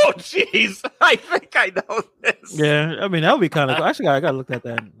oh jeez, I think I know this. Yeah, I mean that would be kind of cool. Actually, I gotta look at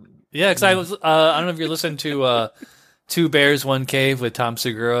that. Yeah, because I was I don't know if you're listening to Two Bears One Cave with Tom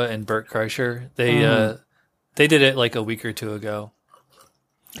Segura and Bert Kreischer. They did it like a week or two ago.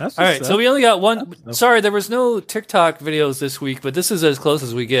 All right, so we only got one. Sorry, there was no TikTok videos this week, but this is as close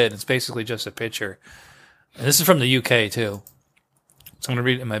as we get. It's basically just a picture. And this is from the UK too, so I'm gonna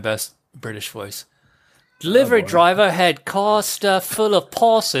read it in my best British voice. Delivery driver had car stuffed full of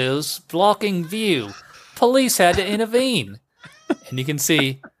parcels, blocking view. Police had to intervene. And you can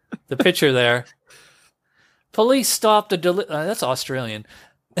see the picture there. Police stopped that's Australian.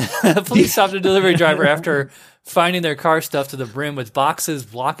 Police stopped a delivery driver after finding their car stuffed to the brim with boxes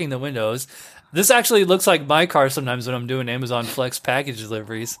blocking the windows. This actually looks like my car sometimes when I'm doing Amazon Flex package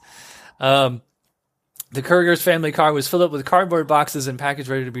deliveries. The courier's family car was filled up with cardboard boxes and packaged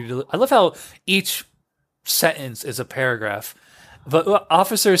ready to be delivered. I love how each sentence is a paragraph. But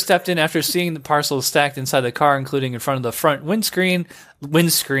officers stepped in after seeing the parcels stacked inside the car, including in front of the front windscreen,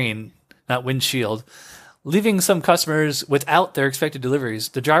 not windshield, leaving some customers without their expected deliveries.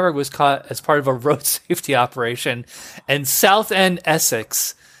 The driver was caught as part of a road safety operation in Southend,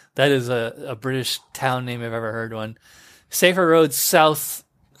 Essex. That is a British town name I've ever heard one. Safer Roads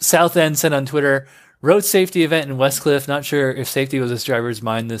Southend said on Twitter, road safety event in Westcliff. Not sure if safety was his driver's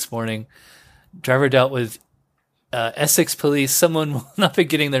mind this morning. Driver dealt with Essex police. Someone will not be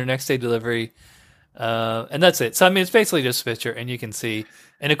getting their next day delivery. And that's it. So, I mean, it's basically just a picture, and you can see.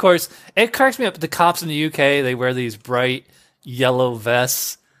 And, of course, it cracks me up. The cops in the UK, they wear these bright yellow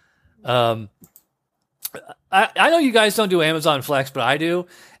vests. I know you guys don't do Amazon Flex, but I do.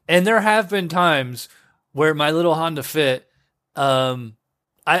 And there have been times where my little Honda Fit, I mean,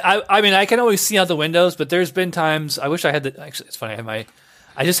 I can always see out the windows, but there's been times, I wish I had actually, it's funny,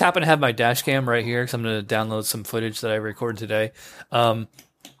 I just happen to have my dash cam right here because I'm going to download some footage that I recorded today.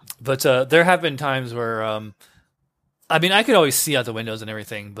 But there have been times where, I mean, I could always see out the windows and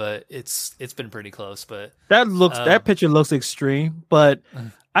everything, but it's been pretty close. But that picture looks extreme. But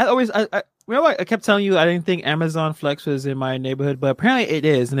I kept telling you I didn't think Amazon Flex was in my neighborhood, but apparently it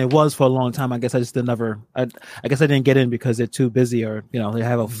is, and it was for a long time. I guess I just I guess I didn't get in because they're too busy, or they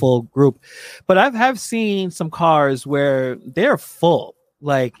have a full group. But I have seen some cars where they're full,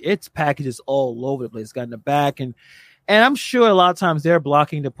 like it's packages all over the place, got in the back, and I'm sure a lot of times they're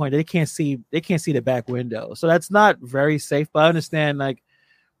blocking the point they can't see the back window, so that's not very safe. But I understand, like,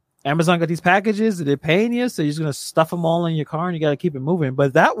 Amazon got these packages, they're paying you, so you're just gonna stuff them all in your car, and you got to keep it moving.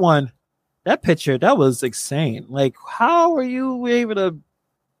 But that picture, that was insane. Like, how are you able to?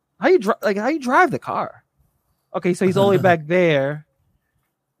 How you drive the car? Okay, so he's all the way back there.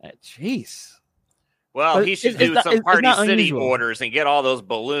 Jeez. Well, he should do some Party City unusual. Orders and get all those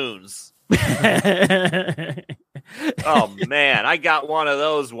balloons. Oh man, I got one of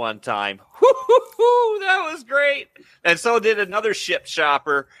those one time. That was great. And so did another ship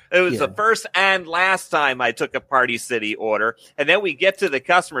shopper. It was the first and last time I took a Party City order. And then we get to the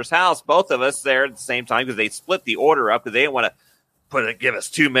customer's house, both of us there at the same time, because they split the order up because they didn't want to give us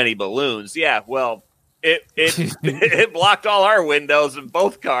too many balloons. Yeah, well, it blocked all our windows in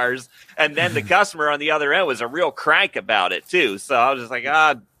both cars. And then the customer on the other end was a real crank about it too. So I was just like,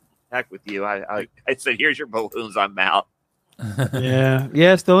 heck with you. I said, here's your balloons, I'm out.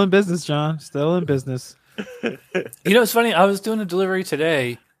 Yeah, still in business, John. Still in business. It's funny. I was doing a delivery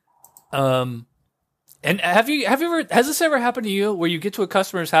today, and has this ever happened to you where you get to a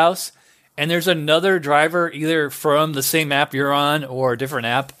customer's house and there's another driver either from the same app you're on or a different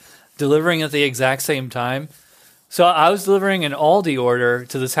app delivering at the exact same time? So I was delivering an Aldi order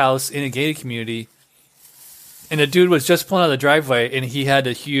to this house in a gated community, and a dude was just pulling out of the driveway, and he had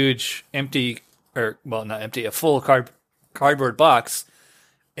a huge a full cardboard box,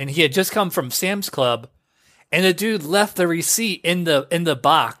 and he had just come from Sam's Club, and the dude left the receipt in the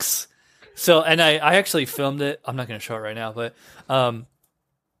box. So, and I actually filmed it. I'm not going to show it right now, but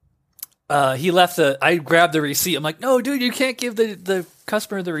I grabbed the receipt. I'm like, no, dude, you can't give the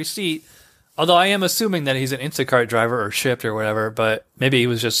customer the receipt. Although I am assuming that he's an Instacart driver or Shipt or whatever, but maybe he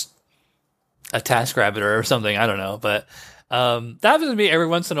was just a TaskRabbit or something. I don't know. But that happens to me every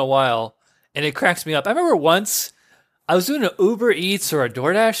once in a while, and it cracks me up. I remember once I was doing an Uber Eats or a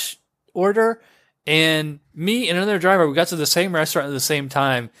DoorDash order, and me and another driver, we got to the same restaurant at the same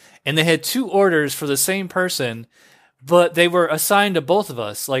time, and they had two orders for the same person, but they were assigned to both of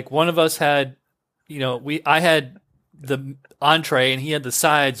us. Like, one of us had, I had the entree and he had the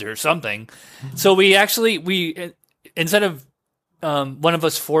sides or something. So we instead of one of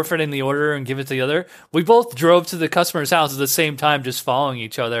us forfeiting the order and give it to the other, we both drove to the customer's house at the same time, just following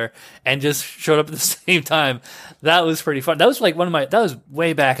each other, and just showed up at the same time. That was pretty fun. That was like that was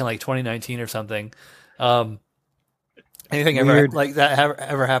way back in like 2019 or something. Anything ever like that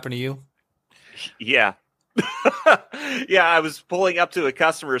ever happened to you? Yeah. Yeah, I was pulling up to a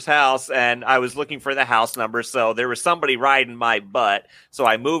customer's house and I was looking for the house number. So there was somebody riding my butt. So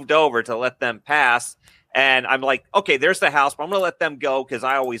I moved over to let them pass. And I'm like, okay, there's the house, but I'm going to let them go because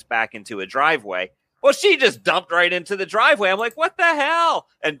I always back into a driveway. Well, she just dumped right into the driveway. I'm like, what the hell?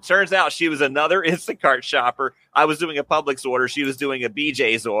 And turns out she was another Instacart shopper. I was doing a Publix order. She was doing a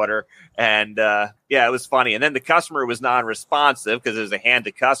BJ's order. And yeah, it was funny. And then the customer was non-responsive because there was a hand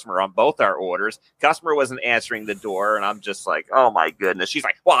to customer on both our orders. Customer wasn't answering the door. And I'm just like, oh my goodness. She's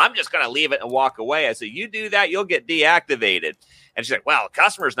like, well, I'm just going to leave it and walk away. I said, you do that, you'll get deactivated. And she's like, well, the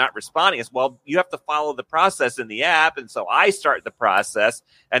customer's not responding. I said, well, you have to follow the process in the app. And so I start the process.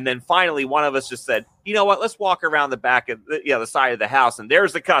 And then finally, one of us just said, you know what, let's walk around the back of the side of the house. And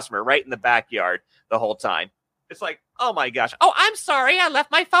there's the customer right in the backyard the whole time. It's like, oh my gosh. Oh, I'm sorry. I left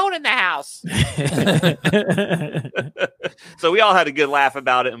my phone in the house. So we all had a good laugh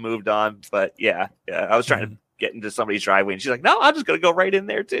about it and moved on. But yeah, I was trying to get into somebody's driveway. And she's like, no, I'm just going to go right in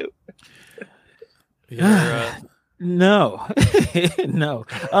there too. No, no.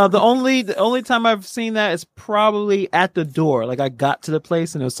 The only time I've seen that is probably at the door. Like, I got to the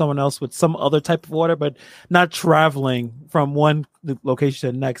place and there was someone else with some other type of order, but not traveling from one location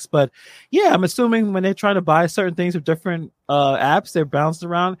to the next. But yeah, I'm assuming when they're trying to buy certain things with different apps, they're bounced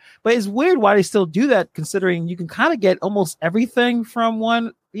around. But it's weird why they still do that, considering you can kind of get almost everything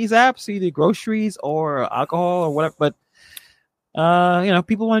from these apps, either groceries or alcohol or whatever. But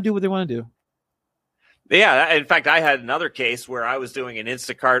people want to do what they want to do. Yeah, in fact, I had another case where I was doing an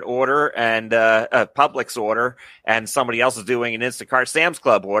Instacart order and a Publix order, and somebody else was doing an Instacart Sam's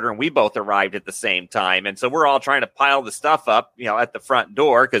Club order, and we both arrived at the same time. And so we're all trying to pile the stuff up, at the front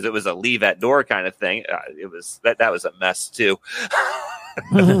door because it was a leave at door kind of thing. It was that was a mess too.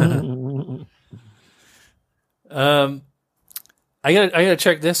 I gotta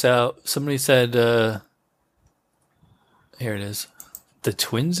check this out. Somebody said, here it is, the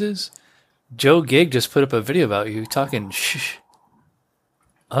Twinses. Joe Gig just put up a video about you talking shh.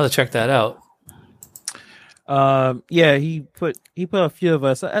 I'll have to check that out. Yeah, he put a few of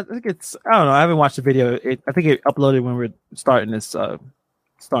us. I think I don't know. I haven't watched the video. I think it uploaded when we were starting this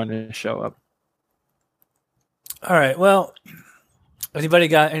show up. All right. Well, anybody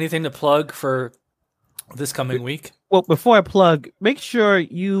got anything to plug for this coming week? Well, before I plug, make sure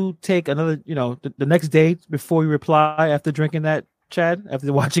you take another, the next day before you reply after drinking that, Chad,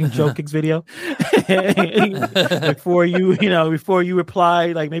 after watching Joe Gig's video. before you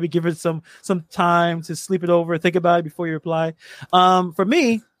reply, like maybe give it some time to sleep it over, think about it before you reply. For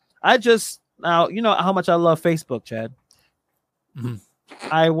me, now you know how much I love Facebook, Chad. Mm-hmm.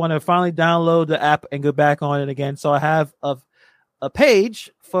 I want to finally download the app and go back on it again. So I have a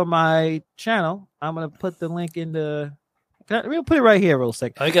page for my channel. I'm gonna put the link in the. We'll put it right here, real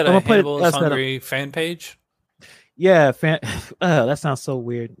quick. I got a Hannibal is Hungry fan page. Yeah, that sounds so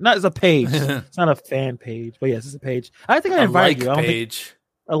weird. Not as a page. It's not a fan page, but yes, it's a page. I think I invited you.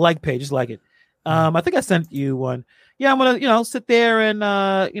 A like page, just like it. I think I sent you one. Yeah, I'm gonna, sit there and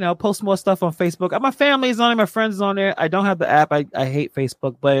post more stuff on Facebook. My family is on it, my friends is on there. I don't have the app. I hate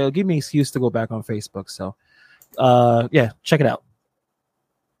Facebook, but it'll give me an excuse to go back on Facebook. So, yeah, check it out.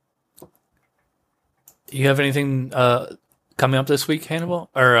 You have anything coming up this week, Hannibal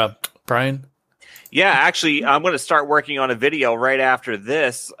or Brian? Yeah, actually, I'm going to start working on a video right after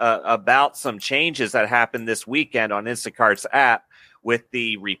this about some changes that happened this weekend on Instacart's app with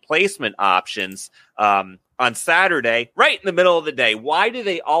the replacement options on Saturday, right in the middle of the day. Why do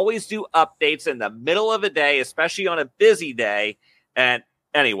they always do updates in the middle of a day, especially on a busy day? And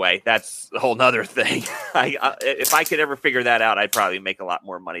anyway, that's a whole nother thing. If I could ever figure that out, I'd probably make a lot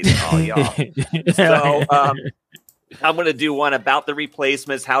more money than all y'all. So I'm going to do one about the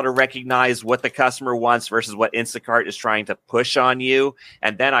replacements, how to recognize what the customer wants versus what Instacart is trying to push on you.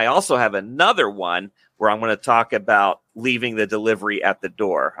 And then I also have another one where I'm going to talk about leaving the delivery at the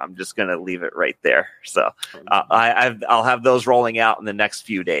door. I'm just going to leave it right there. So I'll have those rolling out in the next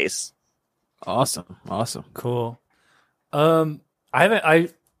few days. Awesome. Cool. I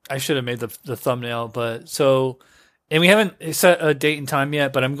should have made the thumbnail, and we haven't set a date and time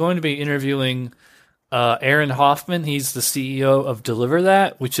yet, but I'm going to be interviewing Aaron Hoffman. He's the CEO of Deliver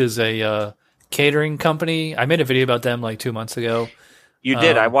That, which is a catering company. I made a video about them like 2 months ago. You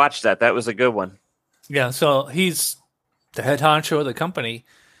did. I watched that. That was a good one. Yeah. So he's the head honcho of the company.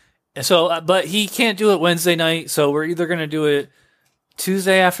 And so, but he can't do it Wednesday night. So we're either going to do it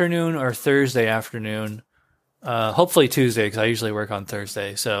Tuesday afternoon or Thursday afternoon. Hopefully Tuesday, because I usually work on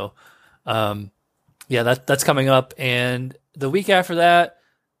Thursday. So, yeah, that's coming up. And the week after that,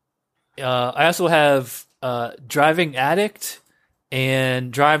 I also have Driving Addict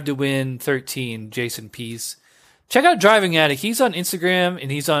and Drive to Win 13, Jason Peace. Check out Driving Addict. He's on Instagram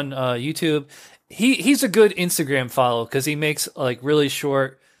and he's on YouTube. He's a good Instagram follow because he makes like really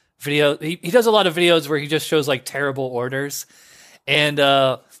short video. He does a lot of videos where he just shows like terrible orders. And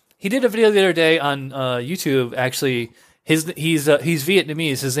he did a video the other day on YouTube. Actually, he's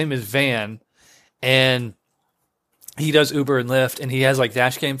Vietnamese. His name is Van, and he does Uber and Lyft, and he has like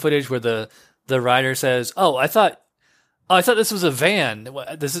dash cam footage where the rider says, "Oh, I thought this was a van."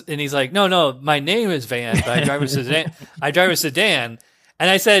 And he's like, "No, my name is Van, but I drive a sedan. And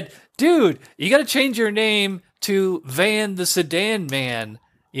I said, "Dude, you got to change your name to Van the Sedan Man."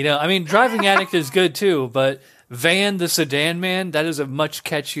 Driving Addict is good too, but Van the Sedan Man, that is a much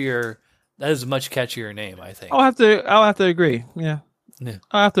catchier name, I think. I'll have to agree. Yeah.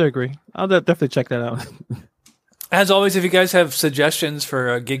 I'll have to agree. I'll definitely check that out. As always, if you guys have suggestions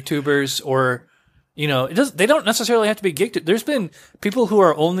for gig tubers or, they don't necessarily have to be gig. There's been people who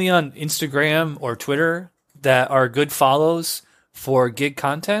are only on Instagram or Twitter that are good follows for gig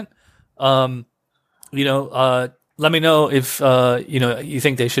content. Let me know if, you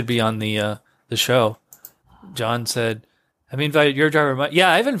think they should be on the show. John said, "Have you invited your driver?" Yeah,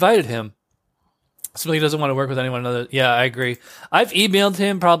 I've invited him. Simply doesn't want to work with anyone other. Yeah, I agree. I've emailed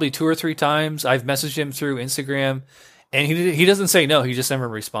him probably 2 or 3 times. I've messaged him through Instagram, and he doesn't say no. He just never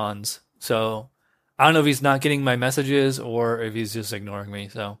responds. So I don't know if he's not getting my messages or if he's just ignoring me.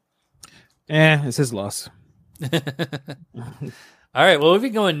 So, it's his loss. All right. Well, we've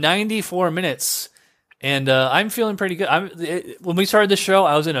been going 94 minutes. And I'm feeling pretty good. When we started the show,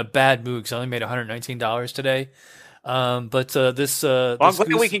 I was in a bad mood because I only made $119 today. But this I'm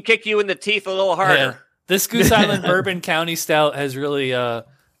glad we can kick you in the teeth a little harder. Yeah, this Goose Island Bourbon County Stout has really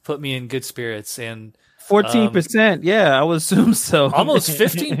put me in good spirits. And 14%. Yeah, I would assume so. Almost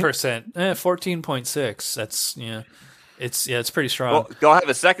 15%. 14.6. That's it's pretty strong. Well, go have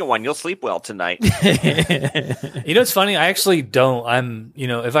a second one. You'll sleep well tonight. It's funny. I actually don't. I'm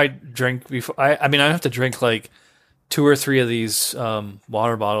if I drink before, I have to drink like 2 or 3 of these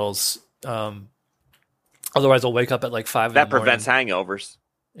water bottles. Otherwise, I'll wake up at like 5. That prevents hangovers.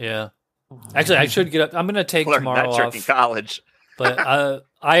 Yeah. Actually, I should get up. I'm going to take tomorrow off. In college. But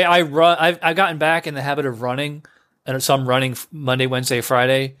I run. I've gotten back in the habit of running, and so I'm running Monday, Wednesday,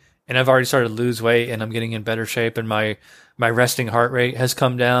 Friday, and I've already started to lose weight, and I'm getting in better shape, and my resting heart rate has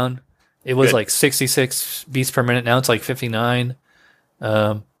come down. It was like 66 beats per minute. Now it's like 59.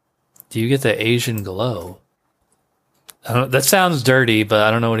 Do you get the Asian glow? That sounds dirty, but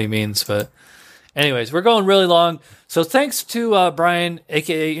I don't know what he means. But anyways, we're going really long. So thanks to Brian,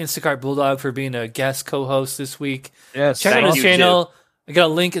 a.k.a. Instacart Bulldog, for being a guest co-host this week. Yes, check out his channel. I got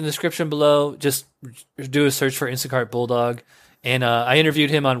a link in the description below. Just do a search for Instacart Bulldog. And I interviewed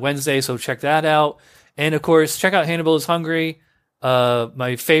him on Wednesday, so check that out. And, of course, check out Hannibal is Hungry,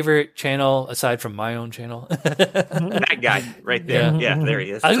 my favorite channel, aside from my own channel. That guy right there. Yeah, there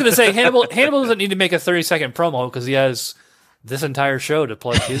he is. I was going to say, Hannibal doesn't need to make a 30-second promo because he has this entire show to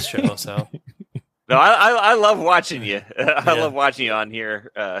plug his show. So, no, I love watching you. I love watching you on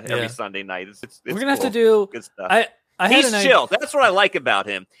here every Sunday night. It's we're gonna have to do good stuff. He's chill. That's what I like about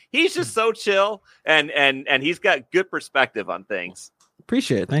him. He's just so chill, and he's got good perspective on things.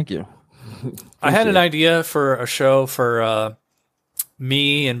 Appreciate it. Thank you. I had an idea for a show for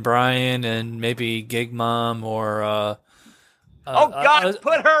me and Brian and maybe Gig Mom or.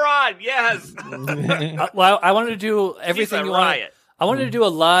 Put her on. Yes. Well, I wanted to do everything you want. I wanted to do a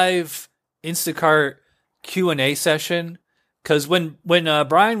live Instacart Q&A session because when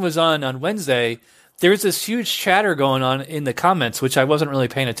Brian was on Wednesday, there was this huge chatter going on in the comments, which I wasn't really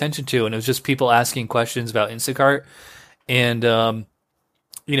paying attention to, and it was just people asking questions about Instacart, and I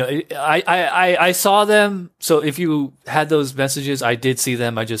saw them. So if you had those messages, I did see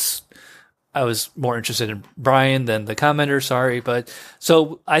them. I was more interested in Brian than the commenter. Sorry, but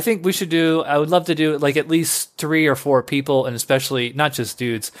so I think we should I would love to do like at least 3 or 4 people, and especially not just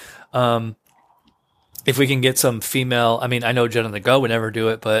dudes. If we can get some female, I mean, I know Jen on the Go would never do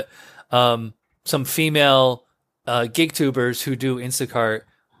it, but some female gig tubers who do Instacart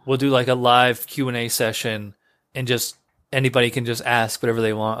will do like a live Q&A session, and just anybody can just ask whatever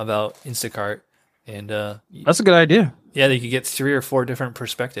they want about Instacart. And that's a good idea. Yeah, they could get 3 or 4 different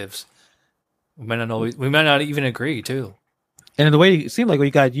perspectives. We might not even agree too. And the way it seemed like we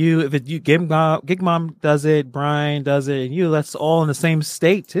got Gig Mom does it, Brian does it, and that's all in the same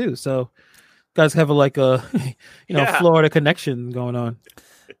state too. So guys have a Florida connection going on.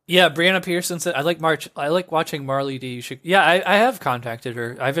 Yeah, Brianna Pearson said, I like watching Marley D. I have contacted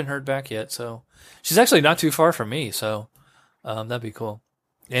her. I haven't heard back yet, so she's actually not too far from me, so that'd be cool.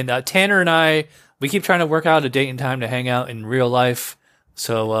 And Tanner and I, we keep trying to work out a date and time to hang out in real life,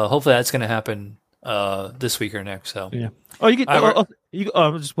 so hopefully that's going to happen this week or next. So yeah. Oh, you can.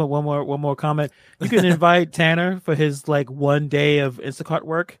 Just one more comment. You can invite Tanner for his like one day of Instacart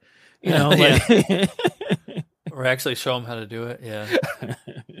work. Or actually show him how to do it. Yeah.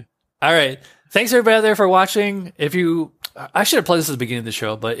 All right. Thanks everybody out there for watching. I should have played this at the beginning of the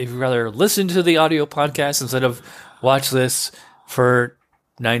show, but if you'd rather listen to the audio podcast instead of watch this for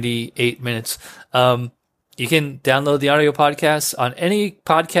 98 minutes, you can download the audio podcast on any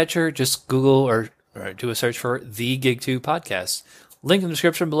podcatcher. Just Google or do a search for the Gig2 podcast. Link in the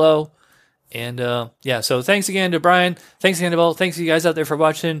description below. And so thanks again to Brian. Thanks, Hannibal. Thanks to you guys out there for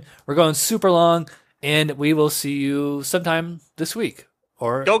watching. We're going super long, and we will see you sometime this week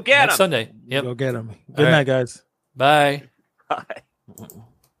or go get next Sunday. Yep. Go get them. Good night, guys. Bye. Bye.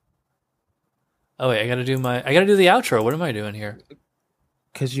 Oh wait, I gotta do the outro. What am I doing here?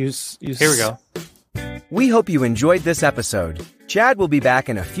 Because here we go. We hope you enjoyed this episode. Chad will be back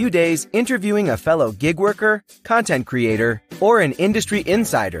in a few days interviewing a fellow gig worker, content creator, or an industry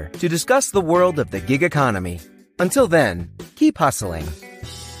insider to discuss the world of the gig economy. Until then, keep hustling.